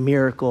sign,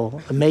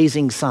 miracle,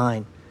 amazing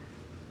sign,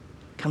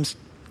 comes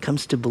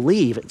to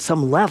believe at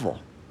some level.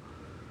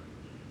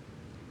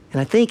 And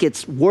I think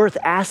it's worth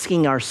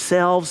asking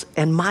ourselves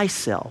and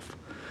myself,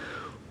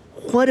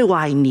 what do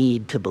I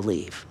need to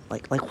believe?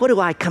 Like what do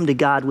I come to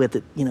God with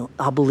that,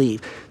 I'll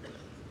believe?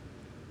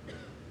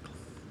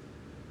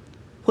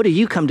 What do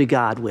you come to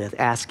God with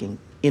asking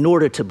in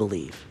order to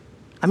believe?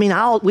 I mean,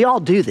 we all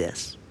do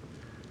this.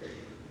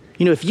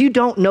 If you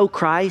don't know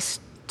Christ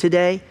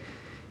today,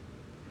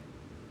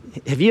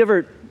 have you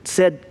ever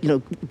said,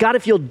 God,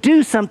 if you'll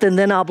do something,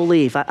 then I'll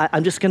believe?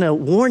 I'm just going to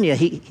warn you,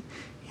 he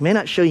may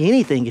not show you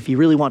anything if you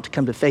really want to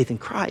come to faith in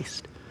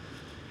Christ.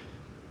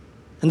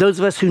 And those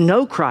of us who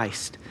know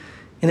Christ,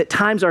 and at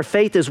times our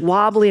faith is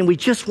wobbly and we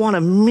just want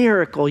a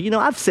miracle.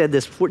 I've said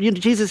this before,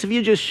 Jesus, if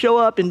you just show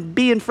up and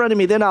be in front of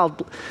me, then I'll...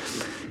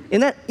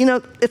 And that,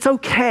 it's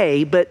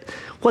okay, but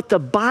what the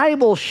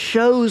Bible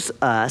shows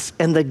us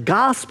and the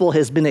gospel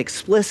has been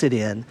explicit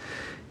in,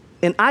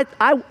 and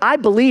I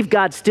believe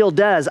God still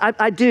does.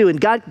 I do, and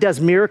God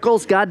does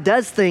miracles. God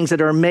does things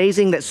that are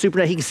amazing, that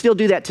supernatural. He can still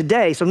do that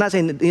today, so I'm not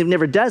saying that he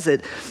never does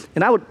it,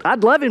 and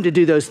I'd love him to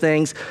do those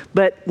things,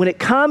 but when it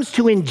comes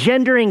to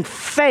engendering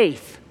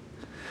faith,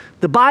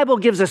 the Bible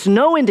gives us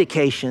no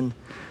indication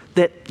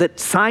that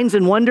signs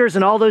and wonders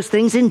and all those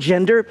things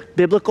engender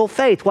biblical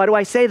faith. Why do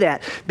I say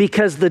that?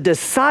 Because the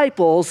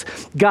disciples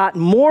got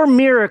more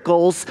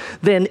miracles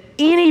than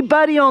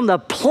anybody on the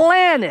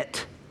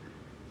planet,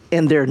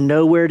 and they're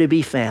nowhere to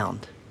be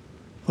found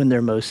when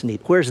they're most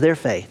needed. Where's their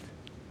faith?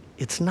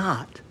 It's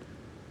not.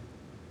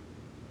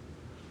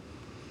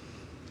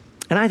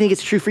 And I think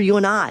it's true for you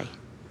and I.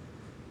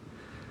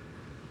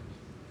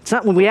 It's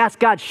not when we ask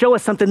God, show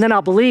us something, then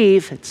I'll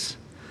believe.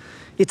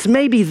 It's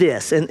maybe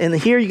this, and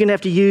here you're gonna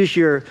have to use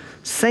your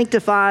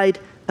sanctified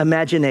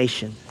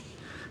imagination.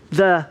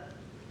 The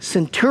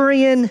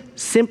centurion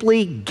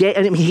simply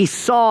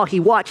he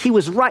watched, he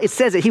was right, it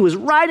says it, he was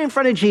right in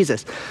front of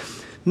Jesus.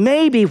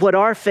 Maybe what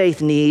our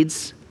faith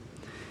needs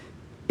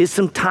is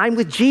some time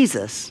with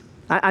Jesus.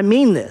 I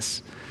mean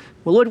this.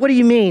 Well, Lord, what do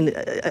you mean?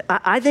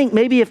 I think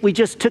maybe if we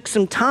just took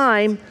some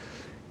time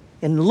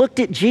and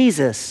looked at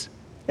Jesus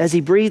as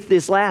he breathed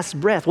his last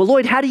breath. Well,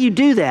 Lord, how do you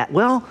do that?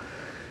 Well,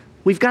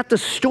 we've got the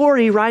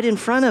story right in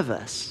front of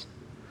us.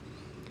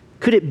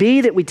 Could it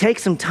be that we take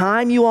some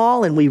time, you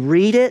all, and we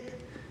read it?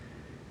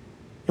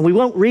 And we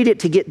won't read it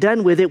to get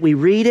done with it. We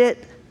read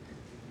it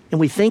and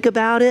we think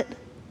about it.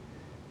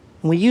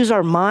 And we use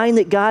our mind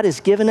that God has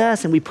given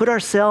us and we put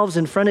ourselves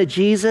in front of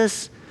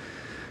Jesus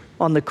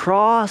on the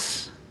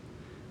cross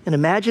and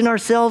imagine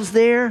ourselves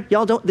there.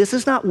 Y'all this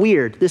is not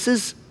weird.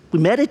 We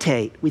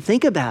meditate, we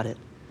think about it.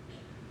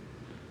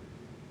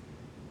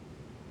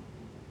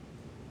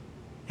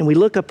 And we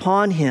look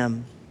upon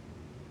him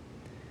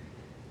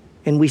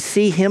and we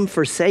see him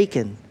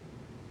forsaken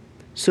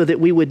so that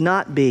we would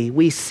not be.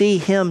 We see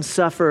him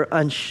suffer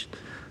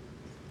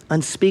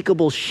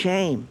unspeakable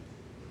shame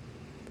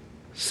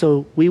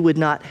so we would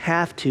not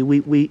have to.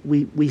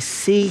 We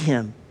see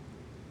him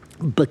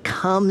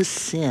become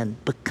sin,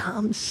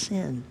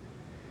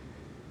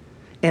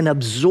 and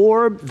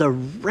absorb the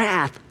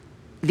wrath,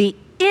 the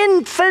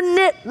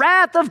infinite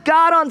wrath of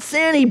God on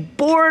sin. He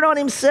bore it on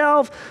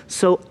himself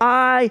so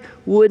I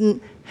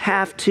wouldn't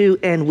have to.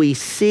 And we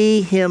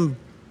see him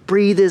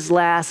breathe his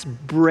last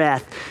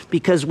breath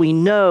because we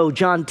know,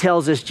 John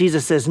tells us,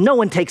 Jesus says, no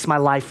one takes my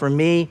life from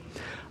me.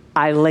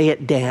 I lay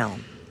it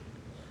down.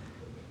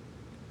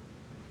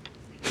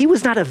 He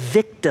was not a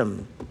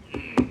victim.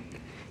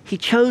 He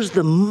chose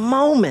the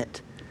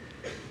moment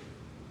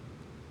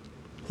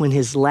when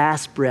his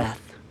last breath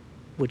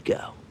would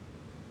go.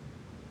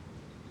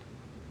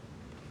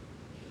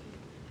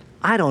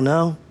 I don't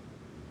know.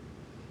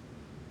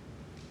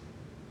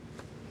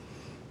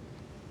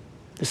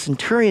 The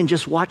centurion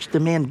just watched the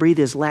man breathe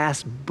his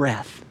last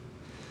breath,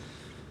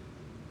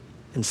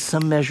 and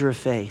some measure of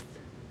faith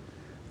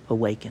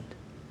awakened.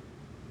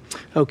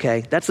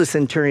 Okay, that's the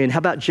centurion. How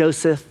about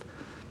Joseph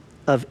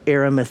of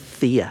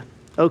Arimathea?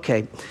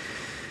 Okay.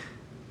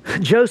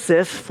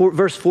 Joseph,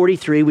 verse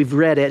 43, we've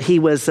read it. He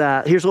was,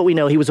 here's what we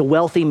know. He was a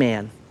wealthy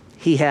man.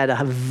 He had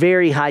a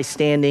very high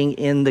standing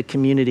in the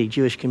community,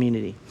 Jewish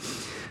community.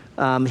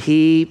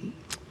 He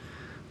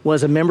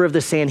was a member of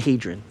the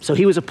Sanhedrin. So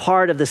he was a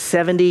part of the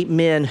 70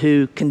 men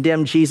who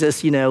condemned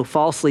Jesus,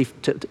 falsely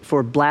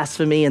for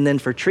blasphemy and then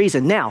for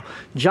treason. Now,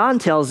 John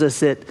tells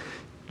us that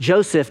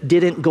Joseph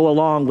didn't go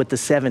along with the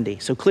 70.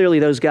 So clearly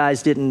those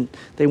guys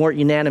they weren't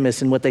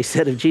unanimous in what they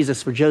said of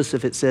Jesus. For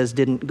Joseph, it says,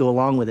 didn't go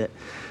along with it.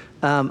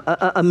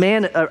 a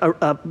man,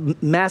 a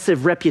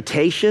massive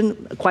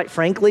reputation, quite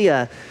frankly,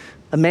 a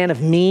man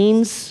of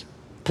means,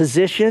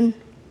 position.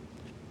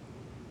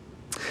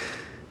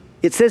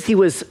 It says he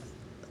was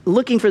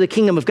looking for the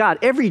kingdom of God.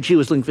 Every Jew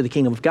was looking for the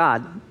kingdom of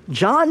God.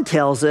 John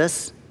tells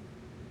us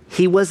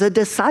he was a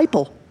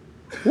disciple.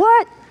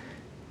 What?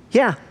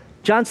 Yeah,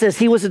 John says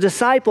he was a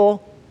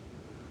disciple,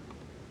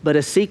 but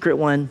a secret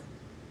one,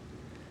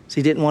 so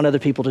he didn't want other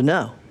people to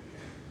know.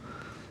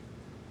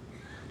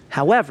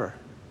 However,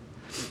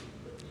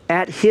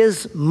 at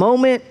his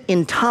moment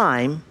in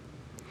time,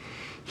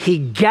 he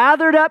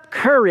gathered up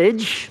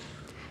courage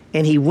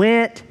and he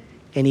went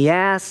and he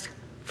asked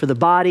for the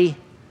body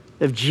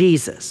of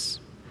Jesus.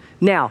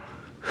 Now,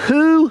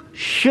 who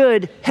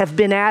should have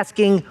been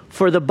asking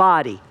for the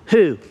body?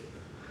 Who?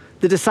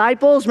 The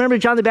disciples? Remember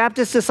John the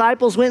Baptist's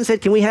disciples went and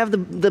said, can we have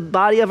the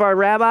body of our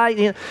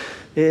rabbi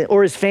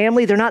or his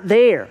family? They're not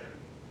there.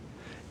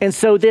 And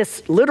so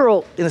this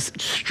literal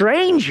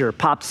stranger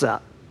pops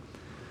up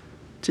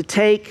to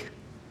take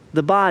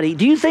the body.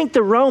 Do you think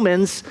the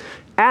Romans,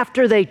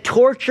 after they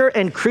torture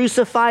and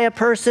crucify a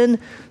person,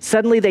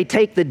 suddenly they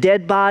take the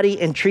dead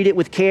body and treat it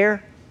with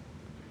care?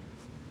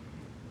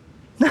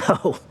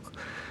 No.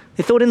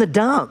 They throw it in the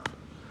dump.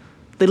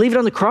 They leave it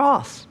on the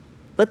cross.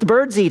 Let the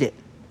birds eat it.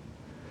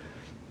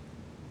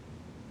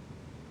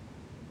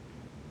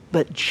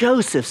 But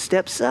Joseph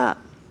steps up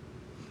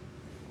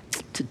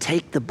to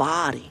take the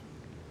body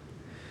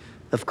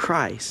of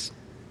Christ.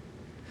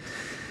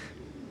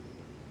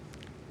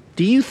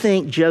 Do you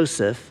think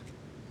Joseph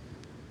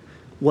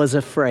was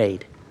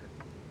afraid?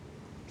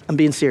 I'm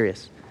being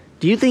serious.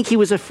 Do you think he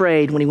was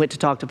afraid when he went to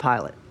talk to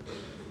Pilate?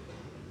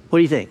 What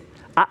do you think?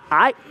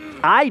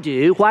 I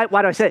do. Why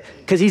do I say it?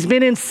 Because he's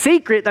been in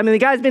secret. I mean, the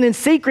guy's been in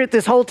secret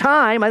this whole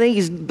time. I think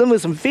he's done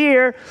with some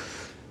fear.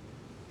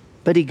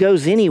 But he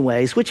goes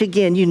anyways, which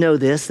again, you know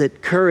this,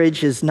 that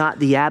courage is not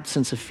the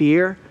absence of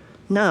fear.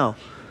 No.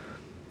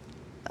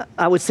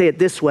 I would say it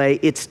this way.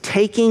 It's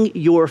taking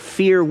your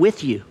fear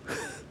with you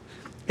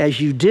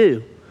as you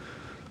do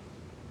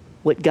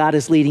what God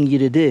is leading you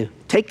to do.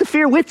 Take the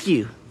fear with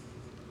you.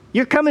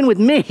 You're coming with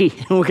me,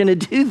 and we're going to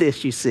do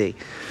this, you see.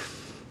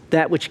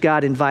 That which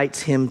God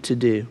invites him to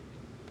do.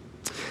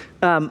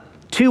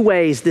 Two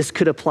ways this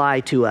could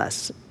apply to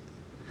us,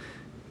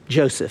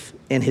 Joseph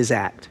and his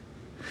act.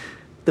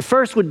 The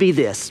first would be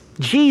this.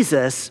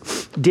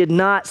 Jesus did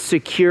not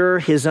secure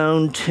his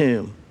own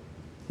tomb.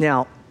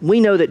 Now,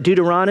 we know that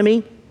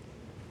Deuteronomy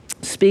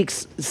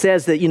says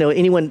that,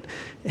 anyone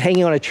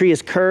hanging on a tree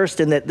is cursed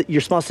and that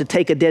you're supposed to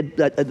take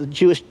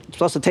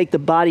supposed to take the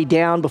body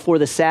down before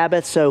the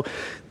Sabbath. So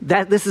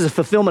this is a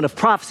fulfillment of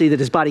prophecy that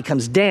his body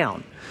comes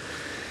down.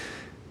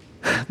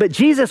 But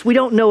Jesus, we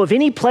don't know of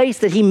any place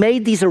that he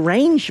made these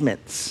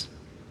arrangements.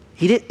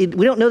 We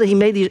don't know that he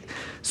made these.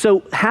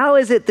 So how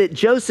is it that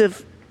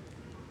Joseph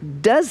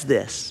does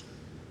this?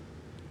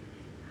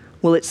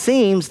 Well, it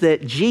seems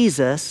that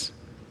Jesus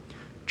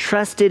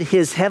trusted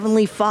his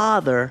heavenly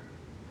Father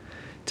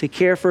to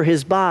care for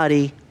his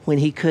body when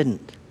he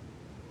couldn't.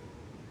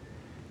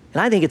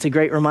 And I think it's a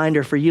great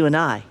reminder for you and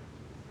I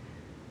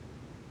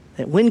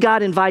that when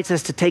God invites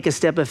us to take a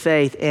step of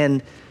faith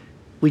and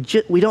we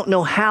don't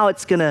know how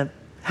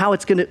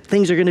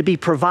things are going to be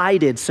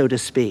provided, so to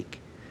speak,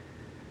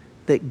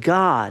 that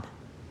God,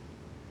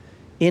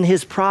 in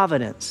his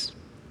providence,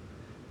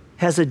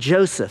 has a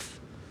Joseph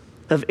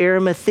of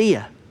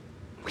Arimathea.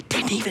 We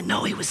didn't even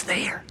know he was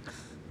there,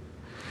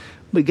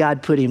 but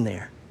God put him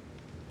there.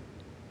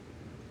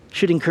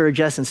 Should encourage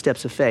us in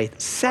steps of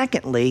faith.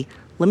 Secondly,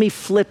 let me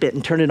flip it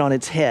and turn it on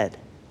its head.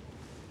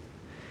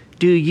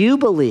 Do you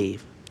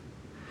believe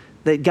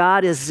that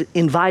God has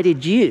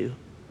invited you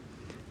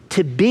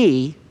to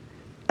be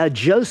a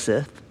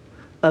Joseph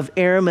of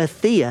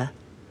Arimathea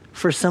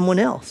for someone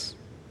else?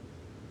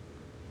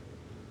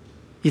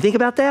 You think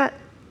about that?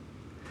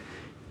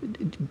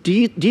 Do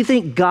you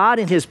think God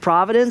in his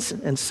providence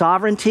and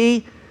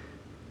sovereignty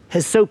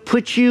has so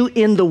put you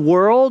in the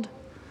world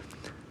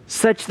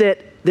such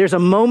that there's a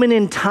moment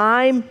in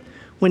time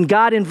when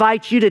God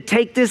invites you to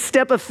take this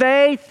step of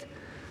faith,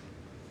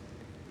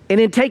 and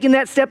in taking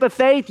that step of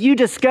faith, you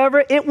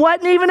discover it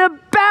wasn't even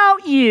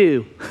about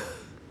you.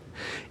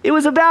 It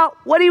was about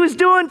what he was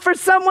doing for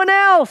someone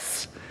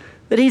else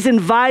that he's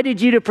invited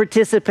you to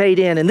participate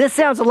in. And this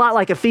sounds a lot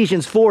like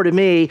Ephesians 4 to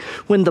me,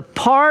 when the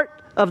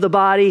part of the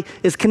body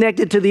is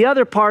connected to the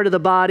other part of the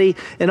body,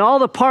 and all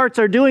the parts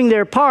are doing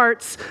their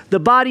parts, the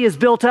body is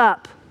built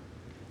up.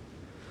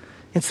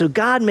 And so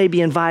God may be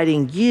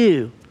inviting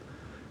you,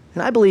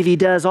 and I believe he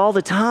does all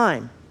the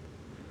time,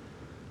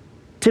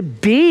 to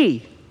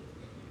be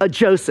a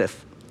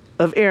Joseph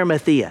of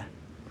Arimathea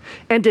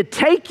and to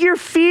take your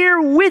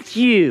fear with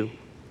you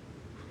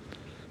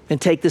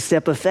and take the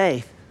step of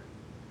faith,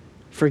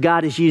 for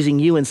God is using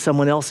you in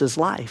someone else's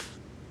life.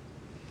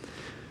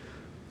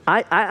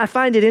 I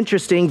find it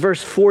interesting,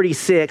 verse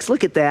 46,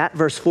 look at that,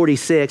 verse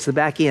 46, the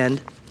back end,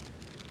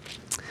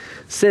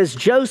 says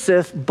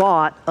Joseph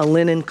bought a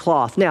linen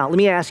cloth. Now, let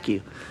me ask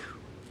you,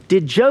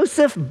 did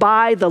Joseph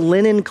buy the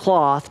linen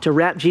cloth to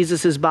wrap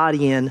Jesus'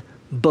 body in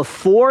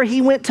before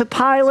he went to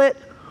Pilate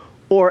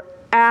or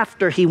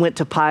after he went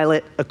to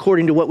Pilate,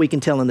 according to what we can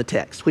tell in the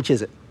text? Which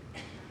is it?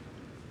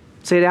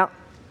 Say it out.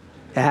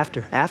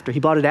 After. He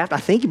bought it after. I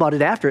think he bought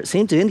it after. It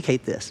seemed to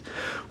indicate this,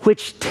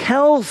 which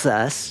tells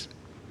us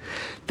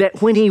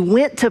that when he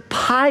went to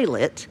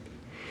Pilate,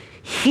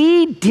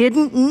 he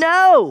didn't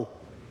know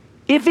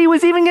if he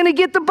was even going to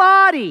get the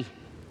body.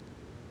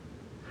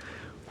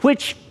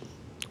 Which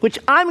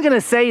I'm going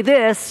to say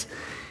this,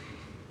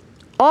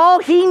 all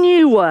he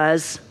knew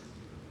was,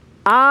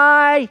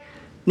 I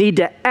need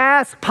to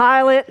ask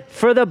Pilate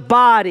for the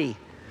body.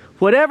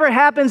 Whatever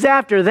happens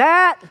after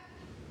that,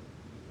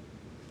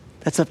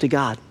 that's up to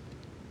God.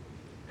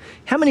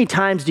 How many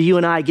times do you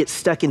and I get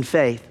stuck in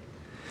faith?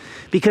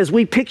 Because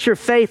we picture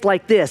faith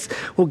like this.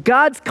 Well,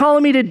 God's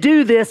calling me to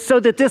do this so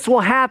that this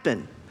will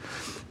happen.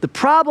 The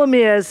problem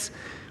is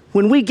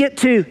when we get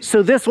to,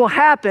 so this will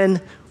happen,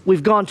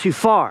 we've gone too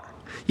far.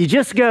 You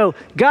just go,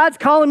 God's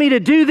calling me to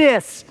do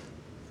this.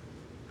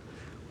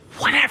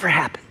 Whatever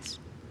happens.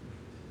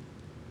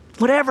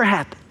 Whatever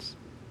happens.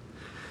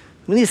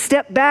 We need to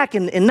step back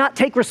and not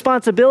take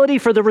responsibility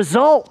for the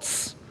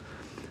results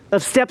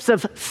of steps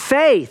of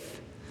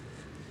faith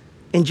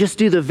and just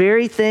do the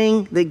very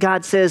thing that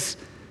God says,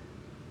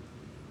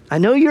 I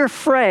know you're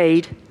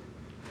afraid,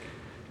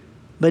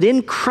 but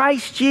in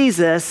Christ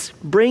Jesus,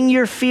 bring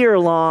your fear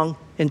along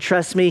and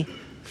trust me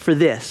for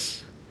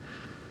this.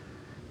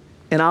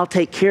 And I'll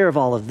take care of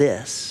all of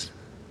this.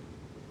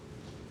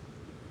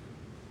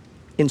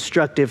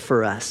 Instructive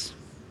for us.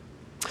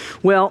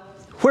 Well,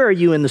 where are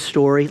you in the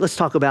story? Let's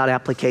talk about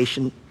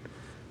application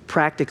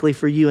practically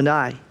for you and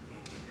I.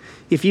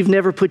 If you've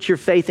never put your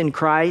faith in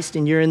Christ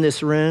and you're in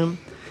this room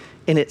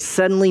and it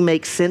suddenly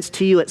makes sense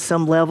to you at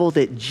some level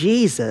that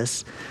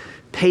Jesus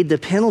paid the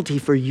penalty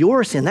for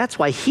your sin. That's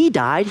why he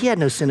died. He had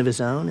no sin of his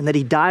own, and that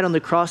he died on the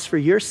cross for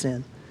your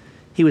sin.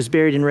 He was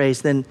buried and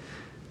raised. Then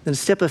a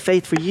step of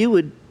faith for you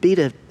would be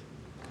to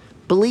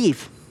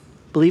believe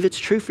it's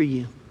true for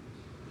you.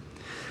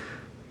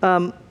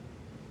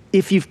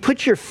 If you've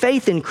put your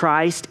faith in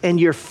Christ and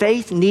your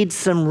faith needs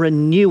some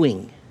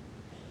renewing,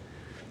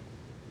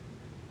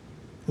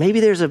 maybe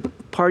there's a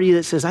part of you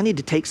that says, I need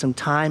to take some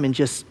time and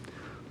just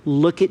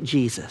look at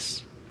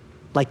Jesus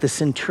like the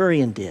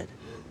centurion did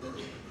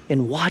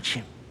and watch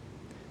him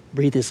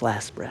breathe his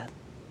last breath.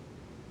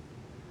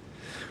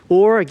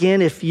 Or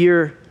again, if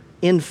you're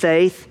in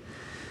faith,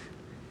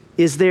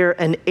 is there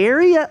an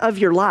area of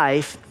your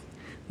life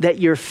that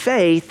your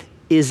faith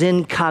is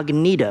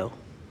incognito?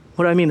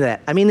 What do I mean by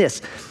that? I mean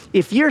this.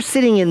 If you're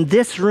sitting in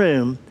this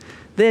room,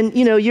 then,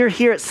 you're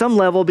here at some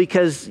level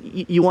because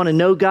you want to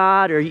know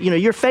God, or,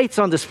 your faith's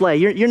on display.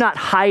 You're not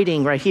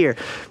hiding right here.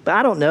 But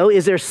I don't know,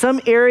 is there some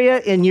area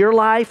in your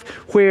life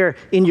where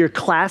in your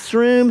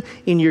classroom,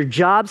 in your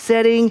job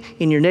setting,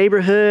 in your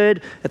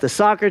neighborhood, at the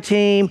soccer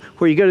team,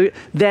 where you go to,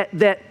 that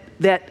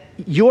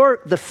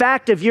the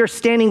fact of your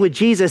standing with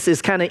Jesus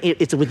is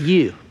it's with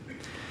you.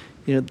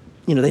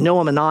 They know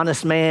I'm an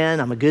honest man,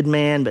 I'm a good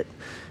man, but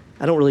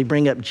I don't really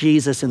bring up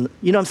Jesus. And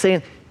you know what I'm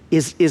saying?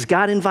 Is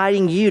God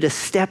inviting you to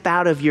step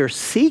out of your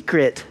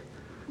secret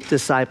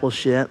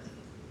discipleship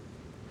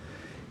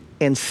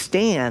and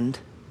stand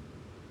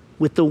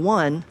with the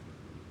one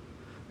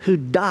who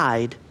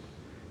died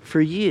for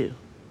you,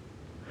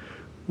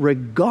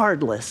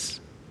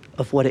 regardless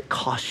of what it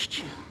cost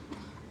you?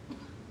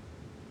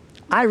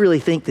 I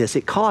really think this.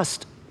 It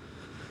cost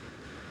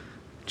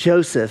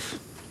Joseph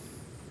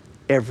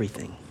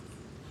everything.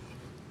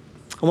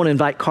 I want to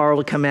invite Carl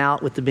to come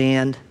out with the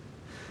band.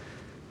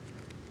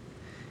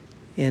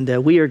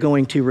 And we are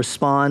going to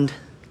respond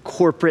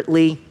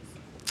corporately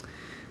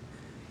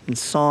in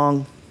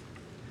song.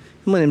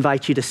 I'm going to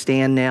invite you to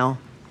stand now.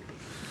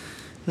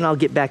 And I'll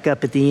get back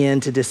up at the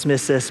end to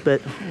dismiss us. But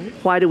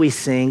why do we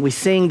sing? We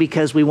sing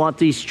because we want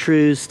these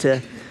truths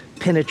to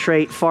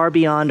penetrate far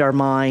beyond our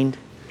mind.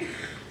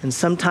 And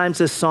sometimes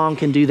this song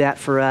can do that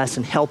for us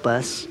and help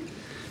us.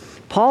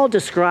 Paul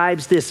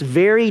describes this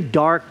very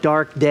dark,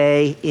 dark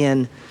day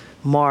in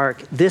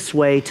Mark this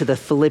way to the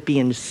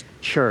Philippians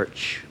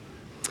church.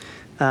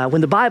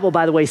 When the Bible,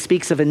 by the way,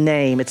 speaks of a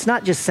name, it's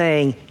not just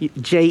saying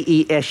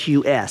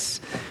J-E-S-U-S.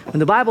 When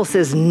the Bible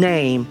says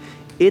name,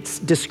 it's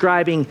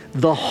describing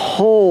the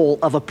whole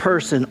of a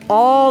person,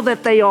 all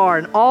that they are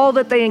and all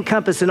that they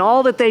encompass and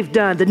all that they've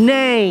done, the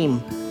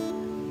name.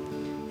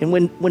 And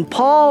when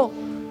Paul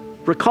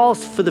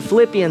recalls for the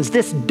Philippians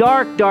this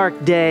dark,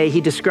 dark day,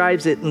 he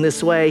describes it in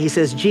this way. He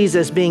says,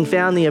 Jesus, being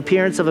found in the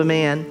appearance of a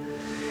man,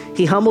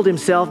 he humbled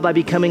himself by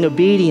becoming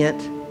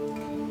obedient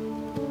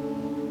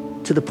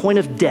to the point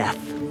of death,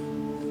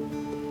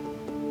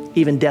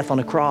 even death on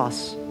a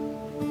cross.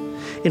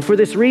 And for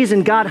this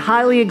reason, God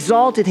highly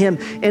exalted him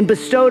and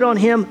bestowed on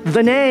him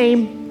the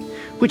name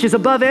which is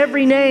above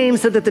every name,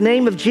 so that at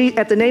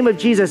the name of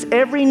Jesus,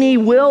 every knee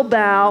will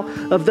bow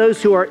of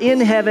those who are in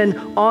heaven,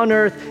 on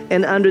earth,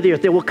 and under the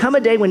earth. There will come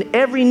a day when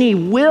every knee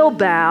will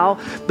bow,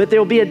 but there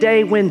will be a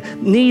day when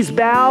knees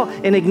bow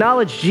and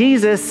acknowledge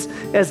Jesus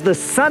as the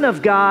Son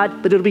of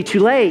God, but it'll be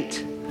too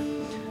late.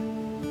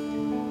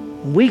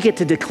 We get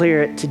to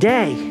declare it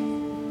today.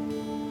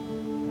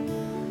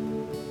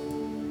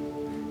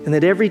 and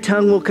that every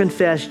tongue will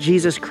confess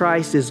Jesus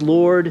Christ is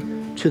Lord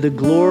to the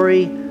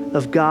glory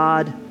of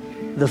God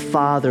the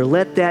Father.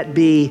 Let that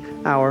be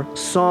our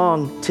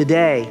song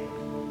today.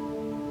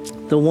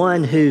 The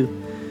one who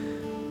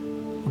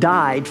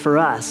died for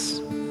us.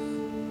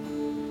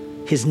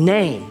 His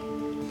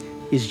name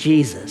is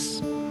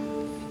Jesus.